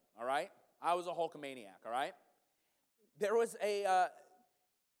wrestling, all right? I was a Hulkamaniac, all right? There was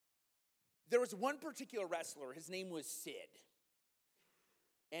one particular wrestler. His name was Sid.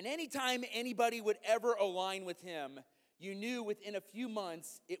 And anytime anybody would ever align with him, you knew within a few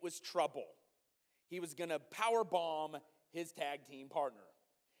months it was trouble. He was going to power bomb his tag team partner.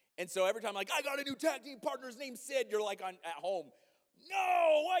 And so every time, like, I got a new tag team partner, his name's Sid, you're like at home.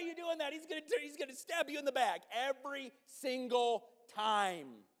 No, why are you doing that? He's gonna stab you in the back every single time.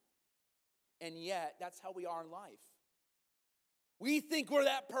 And yet, that's how we are in life. We think we're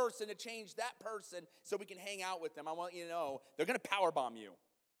that person to change that person so we can hang out with them. I want you to know, they're going to powerbomb you.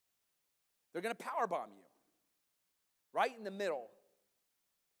 They're going to powerbomb you. Right in the middle.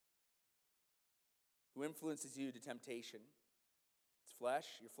 Who influences you to temptation. It's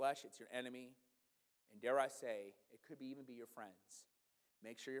your flesh, it's your enemy. And dare I say, it could even be your friends.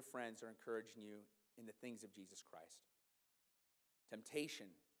 Make sure your friends are encouraging you in the things of Jesus Christ. Temptation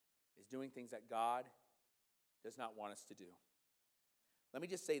is doing things that God does not want us to do. Let me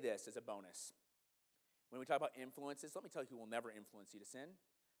just say this as a bonus. When we talk about influences, let me tell you who will never influence you to sin.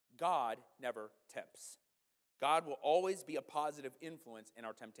 God never tempts. God will always be a positive influence in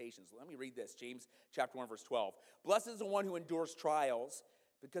our temptations. Let me read this, James chapter 1, verse 12. Blessed is the one who endures trials,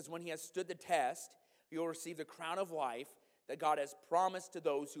 because when he has stood the test, he will receive the crown of life that God has promised to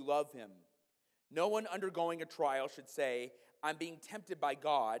those who love him. No one undergoing a trial should say, I'm being tempted by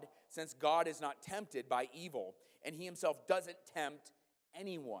God, since God is not tempted by evil, and he himself doesn't tempt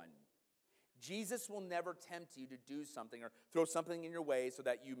anyone. Jesus will never tempt you to do something or throw something in your way so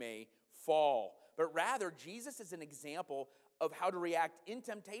that you may fall. But rather, Jesus is an example of how to react in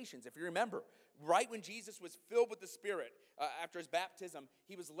temptations. If you remember, right when Jesus was filled with the Spirit, after his baptism,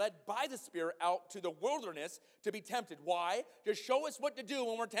 he was led by the Spirit out to the wilderness to be tempted. Why? To show us what to do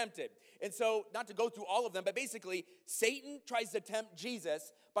when we're tempted. And so, not to go through all of them, but basically, Satan tries to tempt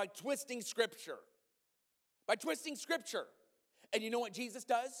Jesus by twisting Scripture. By twisting Scripture. And you know what Jesus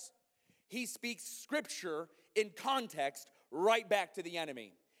does? He speaks Scripture in context right back to the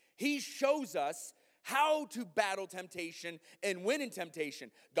enemy. He shows us how to battle temptation and win in temptation.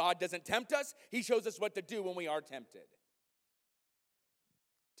 God doesn't tempt us. He shows us what to do when we are tempted.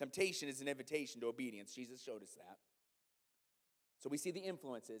 Temptation is an invitation to obedience. Jesus showed us that. So we see the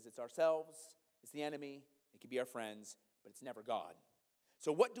influences. It's ourselves. It's the enemy. It can be our friends. But it's never God.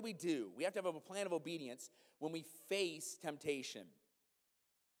 So what do? We have to have a plan of obedience when we face temptation.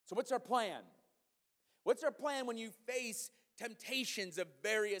 So what's our plan? What's our plan when you face temptations of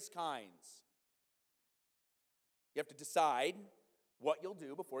various kinds? You have to decide what you'll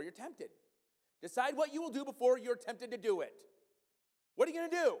do before you're tempted. Decide what you will do before you're tempted to do it. What are you going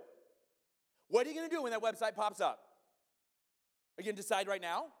to do? What are you going to do when that website pops up? Are you going to decide right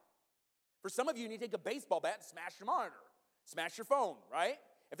now? For some of you, you need to take a baseball bat and smash your monitor. Smash your phone, right?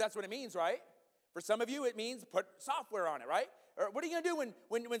 If that's what it means, right? For some of you, it means put software on it, right? Or what are you going to do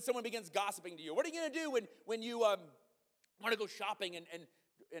when someone begins gossiping to you? What are you going to do when you want to go shopping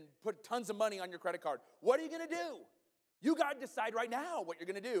and put tons of money on your credit card? What are you going to do? You got to decide right now what you're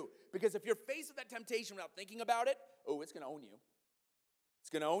going to do. Because if you're faced with that temptation without thinking about it, it's going to own you. It's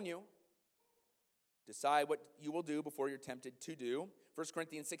going to own you. Decide what you will do before you're tempted to do. 1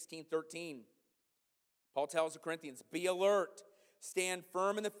 Corinthians 16:13. Paul tells the Corinthians, be alert, stand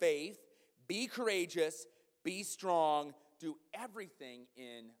firm in the faith, be courageous, be strong, do everything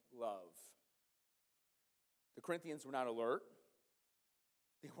in love. The Corinthians were not alert.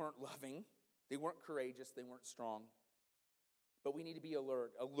 They weren't loving. They weren't courageous. They weren't strong. But we need to be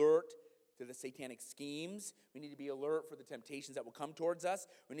alert to the satanic schemes. We need to be alert for the temptations that will come towards us.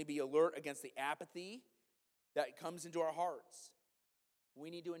 We need to be alert against the apathy that comes into our hearts. We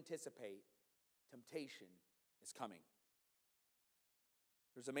need to anticipate temptation is coming.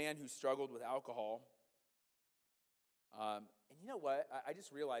 There's a man who struggled with alcohol. And you know what? I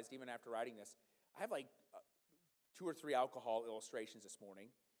just realized even after writing this, I have like 2 or 3 alcohol illustrations this morning.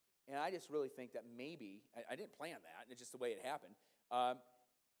 And I just really think that maybe, I didn't plan that, it's just the way it happened.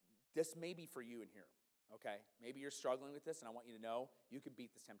 This may be for you in here, okay? Maybe you're struggling with this, and I want you to know you can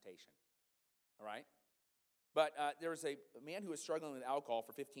beat this temptation, all right? But there was a man who was struggling with alcohol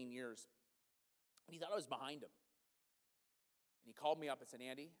for 15 years, and he thought I was behind him. And he called me up and said,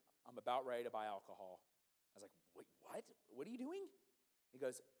 Andy, I'm about ready to buy alcohol. I was like, wait, what? What are you doing? He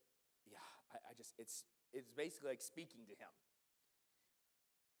goes, yeah, it's basically like speaking to him.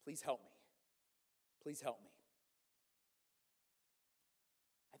 Please help me. Please help me.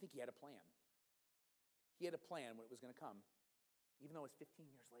 I think he had a plan. He had a plan when it was going to come, even though it was 15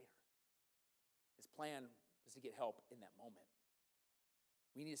 years later. His plan was to get help in that moment.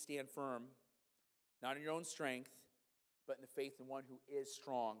 We need to stand firm, not in your own strength, but in the faith in one who is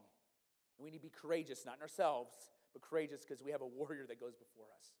strong. And we need to be courageous, not in ourselves, but courageous because we have a warrior that goes before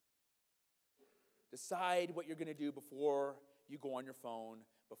us. Decide what you're going to do before you go on your phone,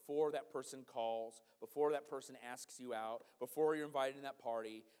 before that person calls, before that person asks you out, before you're invited to that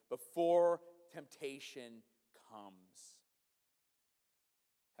party, before temptation comes.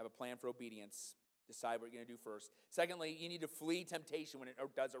 Have a plan for obedience. Decide what you're going to do first. Secondly, you need to flee temptation when it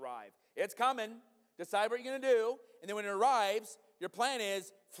does arrive. It's coming. Decide what you're going to do. And then when it arrives, your plan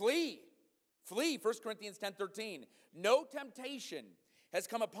is flee. Flee. 1 Corinthians 10:13. No temptation has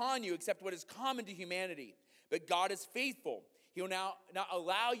come upon you except what is common to humanity. But God is faithful. He will now not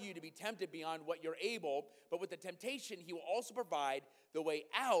allow you to be tempted beyond what you're able, but with the temptation, he will also provide the way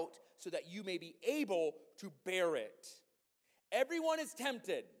out so that you may be able to bear it. Everyone is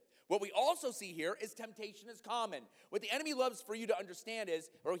tempted. What we also see here is temptation is common. What the enemy loves for you to understand is,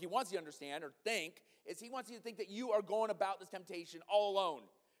 or he wants you to understand or think, is he wants you to think that you are going about this temptation all alone.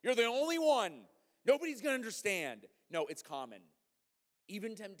 You're the only one. Nobody's going to understand. No, it's common.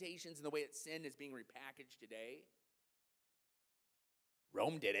 Even temptations in the way that sin is being repackaged today.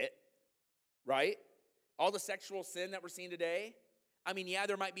 Rome did it, right? All the sexual sin that we're seeing today. I mean, yeah,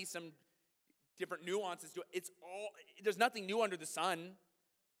 there might be some different nuances to it. There's nothing new under the sun.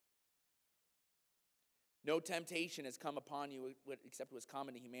 No temptation has come upon you except what was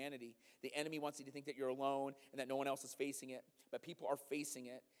common to humanity. The enemy wants you to think that you're alone and that no one else is facing it, but people are facing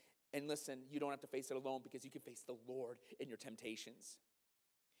it. And listen, you don't have to face it alone because you can face the Lord in your temptations.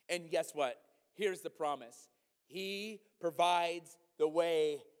 And guess what? Here's the promise. He provides the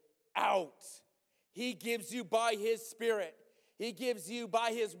way out. He gives you by his Spirit. He gives you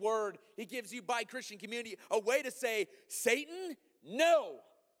by his word. He gives you by Christian community a way to say, Satan, no.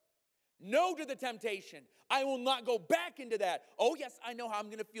 No to the temptation. I will not go back into that. Oh, yes, I know how I'm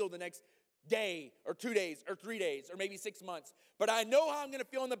going to feel the next day or 2 days or 3 days or maybe 6 months. But I know how I'm going to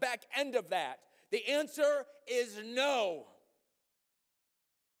feel on the back end of that. The answer is no.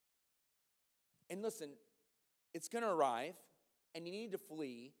 And listen, it's going to arrive and you need to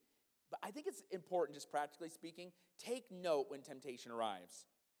flee. But I think it's important, just practically speaking, take note when temptation arrives.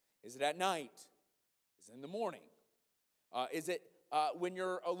 Is it at night? Is it in the morning? Is it when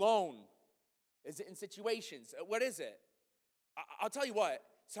you're alone? Is it in situations? What is it? I'll tell you what,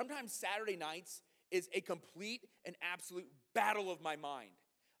 sometimes Saturday nights is a complete and absolute battle of my mind.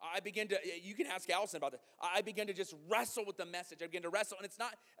 You can ask Allison about this. I begin to just wrestle with the message. I begin to wrestle, and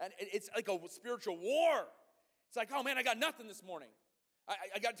it's like a spiritual war. It's like, oh man, I got nothing this morning.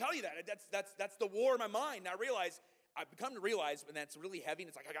 I got to tell you that. That's the war in my mind. And I've become to realize when that's really heavy and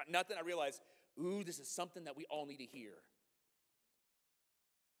it's like, I got nothing, I realize, ooh, this is something that we all need to hear.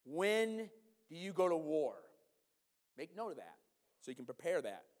 When do you go to war? Make note of that so you can prepare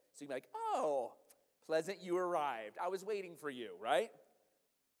that. So you can be like, oh, pleasant you arrived. I was waiting for you, right?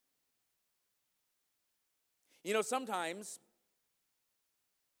 You know, sometimes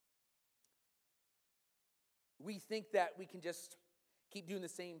we think that we can just keep doing the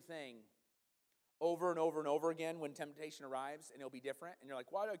same thing over and over and over again when temptation arrives and it'll be different. And you're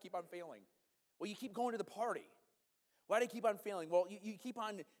like, why do I keep on failing? Well, you keep going to the party. Why do I keep on failing? Well, you keep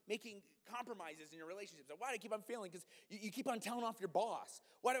on making compromises in your relationships. Why do I keep on failing? Because you keep on telling off your boss.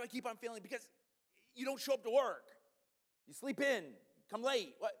 Why do I keep on failing? Because you don't show up to work. You sleep in, come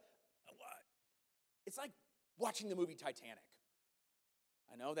late. What? It's like watching the movie Titanic.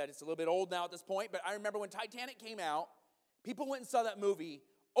 I know that it's a little bit old now at this point, but I remember when Titanic came out, people went and saw that movie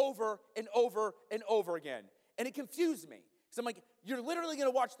over and over and over again. And it confused me. Because I'm like, you're literally going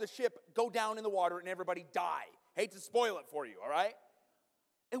to watch the ship go down in the water and everybody die. Hate to spoil it for you, all right?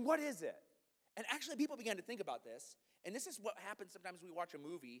 And what is it? And actually, people began to think about this. And this is what happens sometimes when we watch a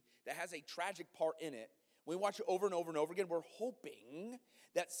movie that has a tragic part in it. When we watch it over and over and over again, we're hoping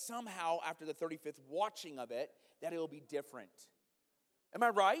that somehow after the 35th watching of it, that it'll be different. Am I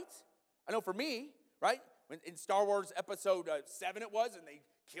right? I know for me, right? When in Star Wars Episode 7 it was, and they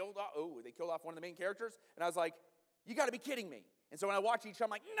killed off one of the main characters. And I was like, you got to be kidding me. And so when I watch each show,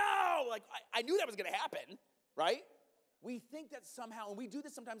 I'm like, no! Like, I knew that was going to happen, right? We think that somehow, and we do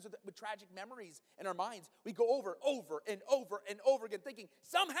this sometimes with tragic memories in our minds, we go over and over again thinking,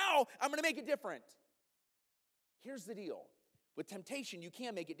 somehow I'm going to make it different. Here's the deal. With temptation, you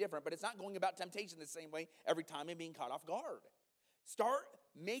can make it different, but it's not going about temptation the same way every time and being caught off guard. Start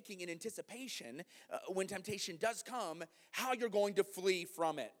making an anticipation when temptation does come, how you're going to flee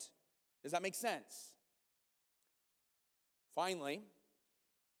from it. Does that make sense? Finally,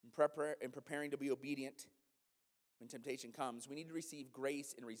 in preparing to be obedient when temptation comes, we need to receive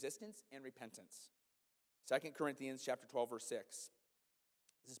grace in resistance and repentance. 2 Corinthians chapter 12, verse 6.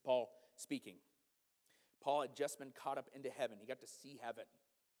 This is Paul speaking. Paul had just been caught up into heaven. He got to see heaven,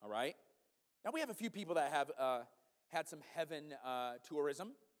 all right? Now, we have a few people that have had some heaven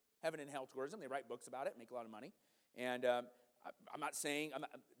tourism, heaven and hell tourism. They write books about it, make a lot of money. And I'm not saying,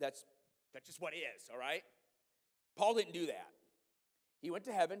 that's just what is, all right? Paul didn't do that. He went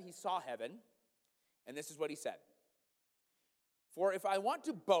to heaven, he saw heaven, and this is what he said. For if I want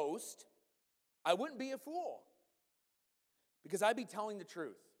to boast, I wouldn't be a fool, because I'd be telling the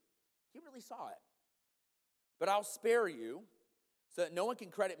truth. He really saw it. But I'll spare you so that no one can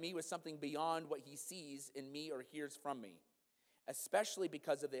credit me with something beyond what he sees in me or hears from me, especially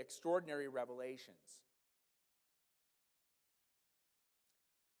because of the extraordinary revelations.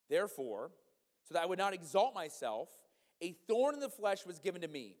 Therefore, so that I would not exalt myself, a thorn in the flesh was given to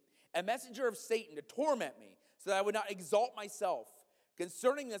me, a messenger of Satan to torment me, so that I would not exalt myself.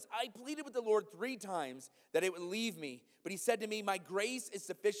 Concerning this, I pleaded with the Lord 3 times that it would leave me. But he said to me, my grace is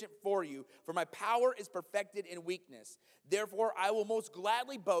sufficient for you, for my power is perfected in weakness. Therefore, I will most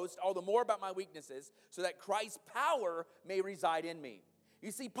gladly boast all the more about my weaknesses, so that Christ's power may reside in me.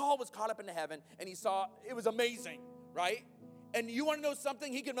 You see, Paul was caught up into heaven, and he saw, it was amazing, right? And you want to know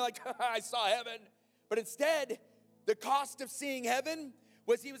something? He could be like, I saw heaven. But instead, the cost of seeing heaven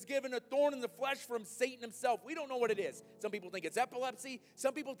was he was given a thorn in the flesh from Satan himself. We don't know what it is. Some people think it's epilepsy.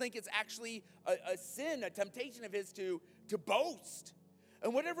 Some people think it's actually a sin, a temptation of his to boast.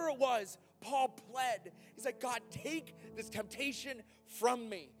 And whatever it was, Paul pled. He's like, God, take this temptation from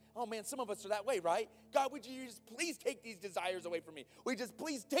me. Oh man, some of us are that way, right? God, would you just please take these desires away from me? Would you just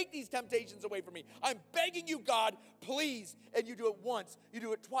please take these temptations away from me? I'm begging you, God, please. And you do it once, you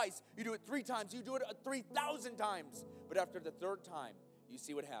do it twice, you do it 3 times, you do it 3,000 times. But after the 3rd time, you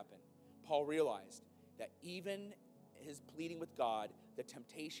see what happened. Paul realized that even his pleading with God, the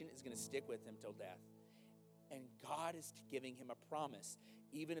temptation is going to stick with him till death. And God is giving him a promise,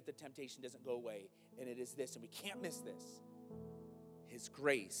 even if the temptation doesn't go away. And it is this, and we can't miss this. His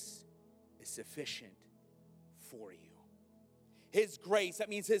grace is sufficient for you. His grace, that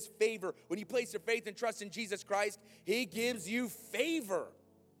means his favor. When you place your faith and trust in Jesus Christ, he gives you favor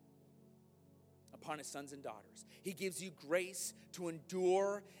upon his sons and daughters. He gives you grace to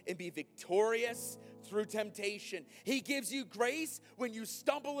endure and be victorious through temptation. He gives you grace when you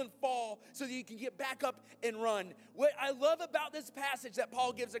stumble and fall so that you can get back up and run. What I love about this passage that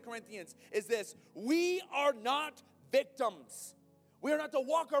Paul gives the Corinthians is this: we are not victims. We are not to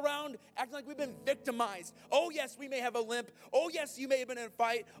walk around acting like we've been victimized. Oh, yes, we may have a limp. Oh, yes, you may have been in a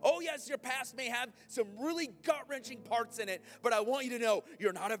fight. Oh, yes, your past may have some really gut-wrenching parts in it. But I want you to know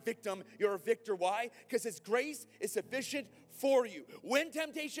you're not a victim. You're a victor. Why? Because his grace is sufficient for you. When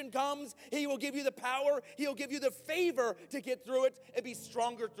temptation comes, he will give you the power. He'll give you the favor to get through it and be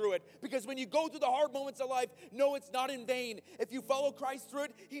stronger through it. Because when you go through the hard moments of life, no, it's not in vain. If you follow Christ through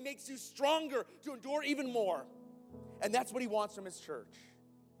it, he makes you stronger to endure even more. And that's what he wants from his church.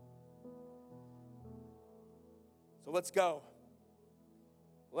 So let's go.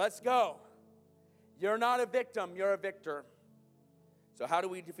 Let's go. You're not a victim, you're a victor. So how do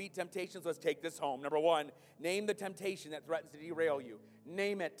we defeat temptations? Let's take this home. Number 1, name the temptation that threatens to derail you.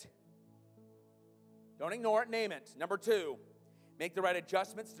 Name it. Don't ignore it, name it. Number 2, make the right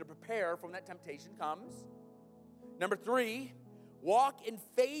adjustments to prepare for when that temptation comes. Number 3, walk in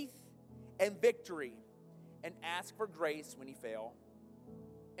faith and victory. And ask for grace when you fail.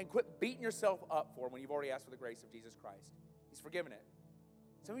 And quit beating yourself up for when you've already asked for the grace of Jesus Christ. He's forgiven it.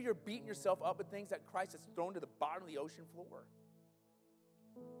 Some of you are beating yourself up with things that Christ has thrown to the bottom of the ocean floor.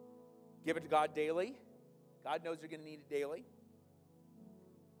 Give it to God daily. God knows you're going to need it daily.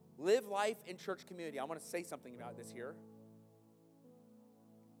 Live life in church community. I want to say something about this here.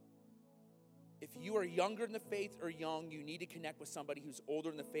 If you are younger in the faith or young, you need to connect with somebody who's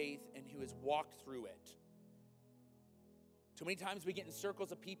older in the faith and who has walked through it. Too many times we get in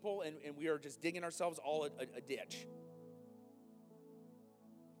circles of people and we are just digging ourselves all a ditch.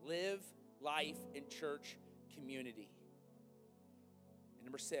 Live life in church community. And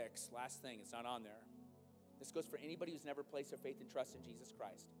number 6, last thing, it's not on there. This goes for anybody who's never placed their faith and trust in Jesus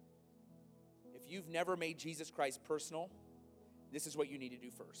Christ. If you've never made Jesus Christ personal, this is what you need to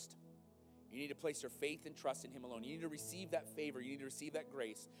do first. You need to place your faith and trust in Him alone. You need to receive that favor. You need to receive that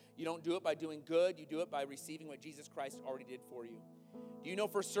grace. You don't do it by doing good. You do it by receiving what Jesus Christ already did for you. Do you know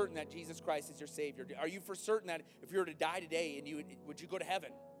for certain that Jesus Christ is your Savior? Are you for certain that if you were to die today, and would you go to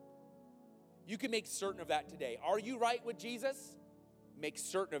heaven? You can make certain of that today. Are you right with Jesus? Make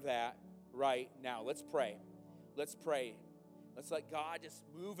certain of that right now. Let's pray. Let's pray. Let's let God just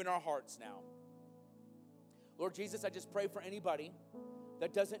move in our hearts now. Lord Jesus, I just pray for anybody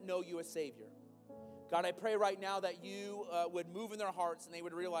that doesn't know you as Savior. God, I pray right now that you would move in their hearts and they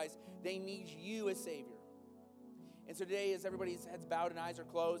would realize they need you as Savior. And so today, as everybody's heads bowed and eyes are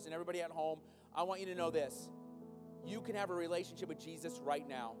closed and everybody at home, I want you to know this. You can have a relationship with Jesus right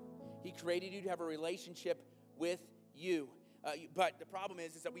now. He created you to have a relationship with you. But the problem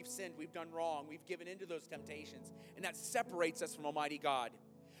is that we've sinned, we've done wrong, we've given into those temptations, and that separates us from Almighty God.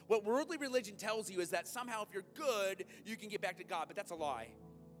 What worldly religion tells you is that somehow if you're good, you can get back to God, but that's a lie.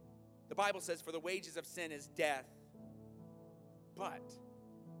 The Bible says, for the wages of sin is death, but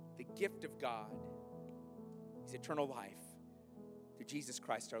the gift of God is eternal life through Jesus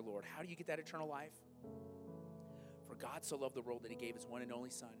Christ our Lord. How do you get that eternal life? For God so loved the world that He gave His one and only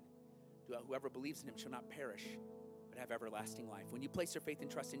Son. Whoever believes in Him shall not perish, but have everlasting life. When you place your faith and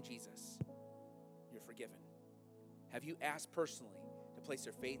trust in Jesus, you're forgiven. Have you asked personally to place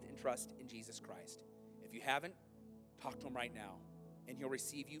your faith and trust in Jesus Christ? If you haven't, talk to Him right now, and He'll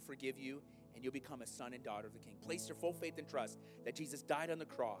receive you, forgive you, and you'll become a son and daughter of the King. Place your full faith and trust that Jesus died on the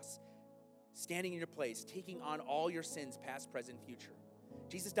cross, standing in your place, taking on all your sins, past, present, future.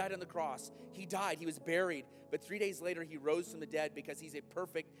 Jesus died on the cross. He died. He was buried. But 3 days later, He rose from the dead because He's a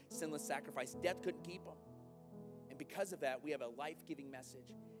perfect, sinless sacrifice. Death couldn't keep Him. And because of that, we have a life-giving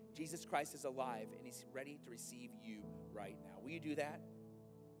message. Jesus Christ is alive, and He's ready to receive you right now. Will you do that?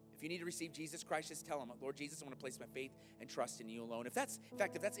 If you need to receive Jesus Christ, just tell Him, Lord Jesus, I want to place my faith and trust in you alone. If that's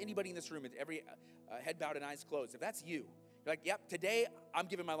anybody in this room, with every head bowed and eyes closed, if that's you, you're like, yep, today I'm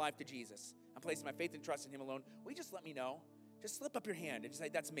giving my life to Jesus. I'm placing my faith and trust in Him alone. Will you just let me know? Just slip up your hand and just say,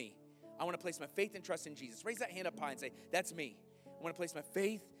 that's me. I want to place my faith and trust in Jesus. Raise that hand up high and say, that's me. I want to place my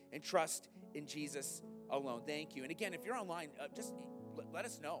faith and trust in Jesus alone. Thank you. And again, if you're online, just let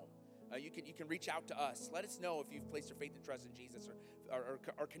us know. You can reach out to us. Let us know if you've placed your faith and trust in Jesus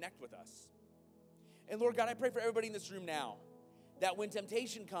or connect with us. And Lord God, I pray for everybody in this room now that when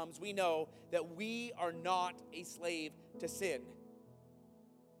temptation comes, we know that we are not a slave to sin,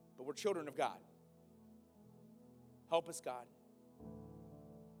 but we're children of God. Help us, God.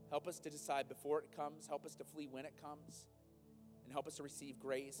 Help us to decide before it comes. Help us to flee when it comes. And help us to receive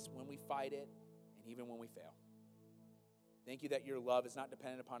grace when we fight it and even when we fail. Thank you that your love is not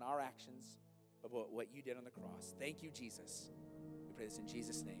dependent upon our actions, but what you did on the cross. Thank you, Jesus. We pray this in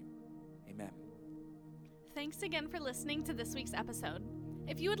Jesus' name. Amen. Thanks again for listening to this week's episode.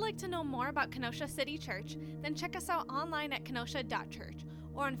 If you would like to know more about Kenosha City Church, then check us out online at kenosha.church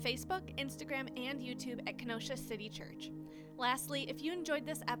or on Facebook, Instagram, and YouTube at Kenosha City Church. Lastly, if you enjoyed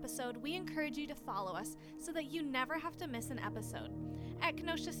this episode, we encourage you to follow us so that you never have to miss an episode. At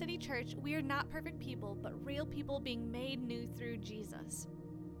Kenosha City Church, we are not perfect people, but real people being made new through Jesus.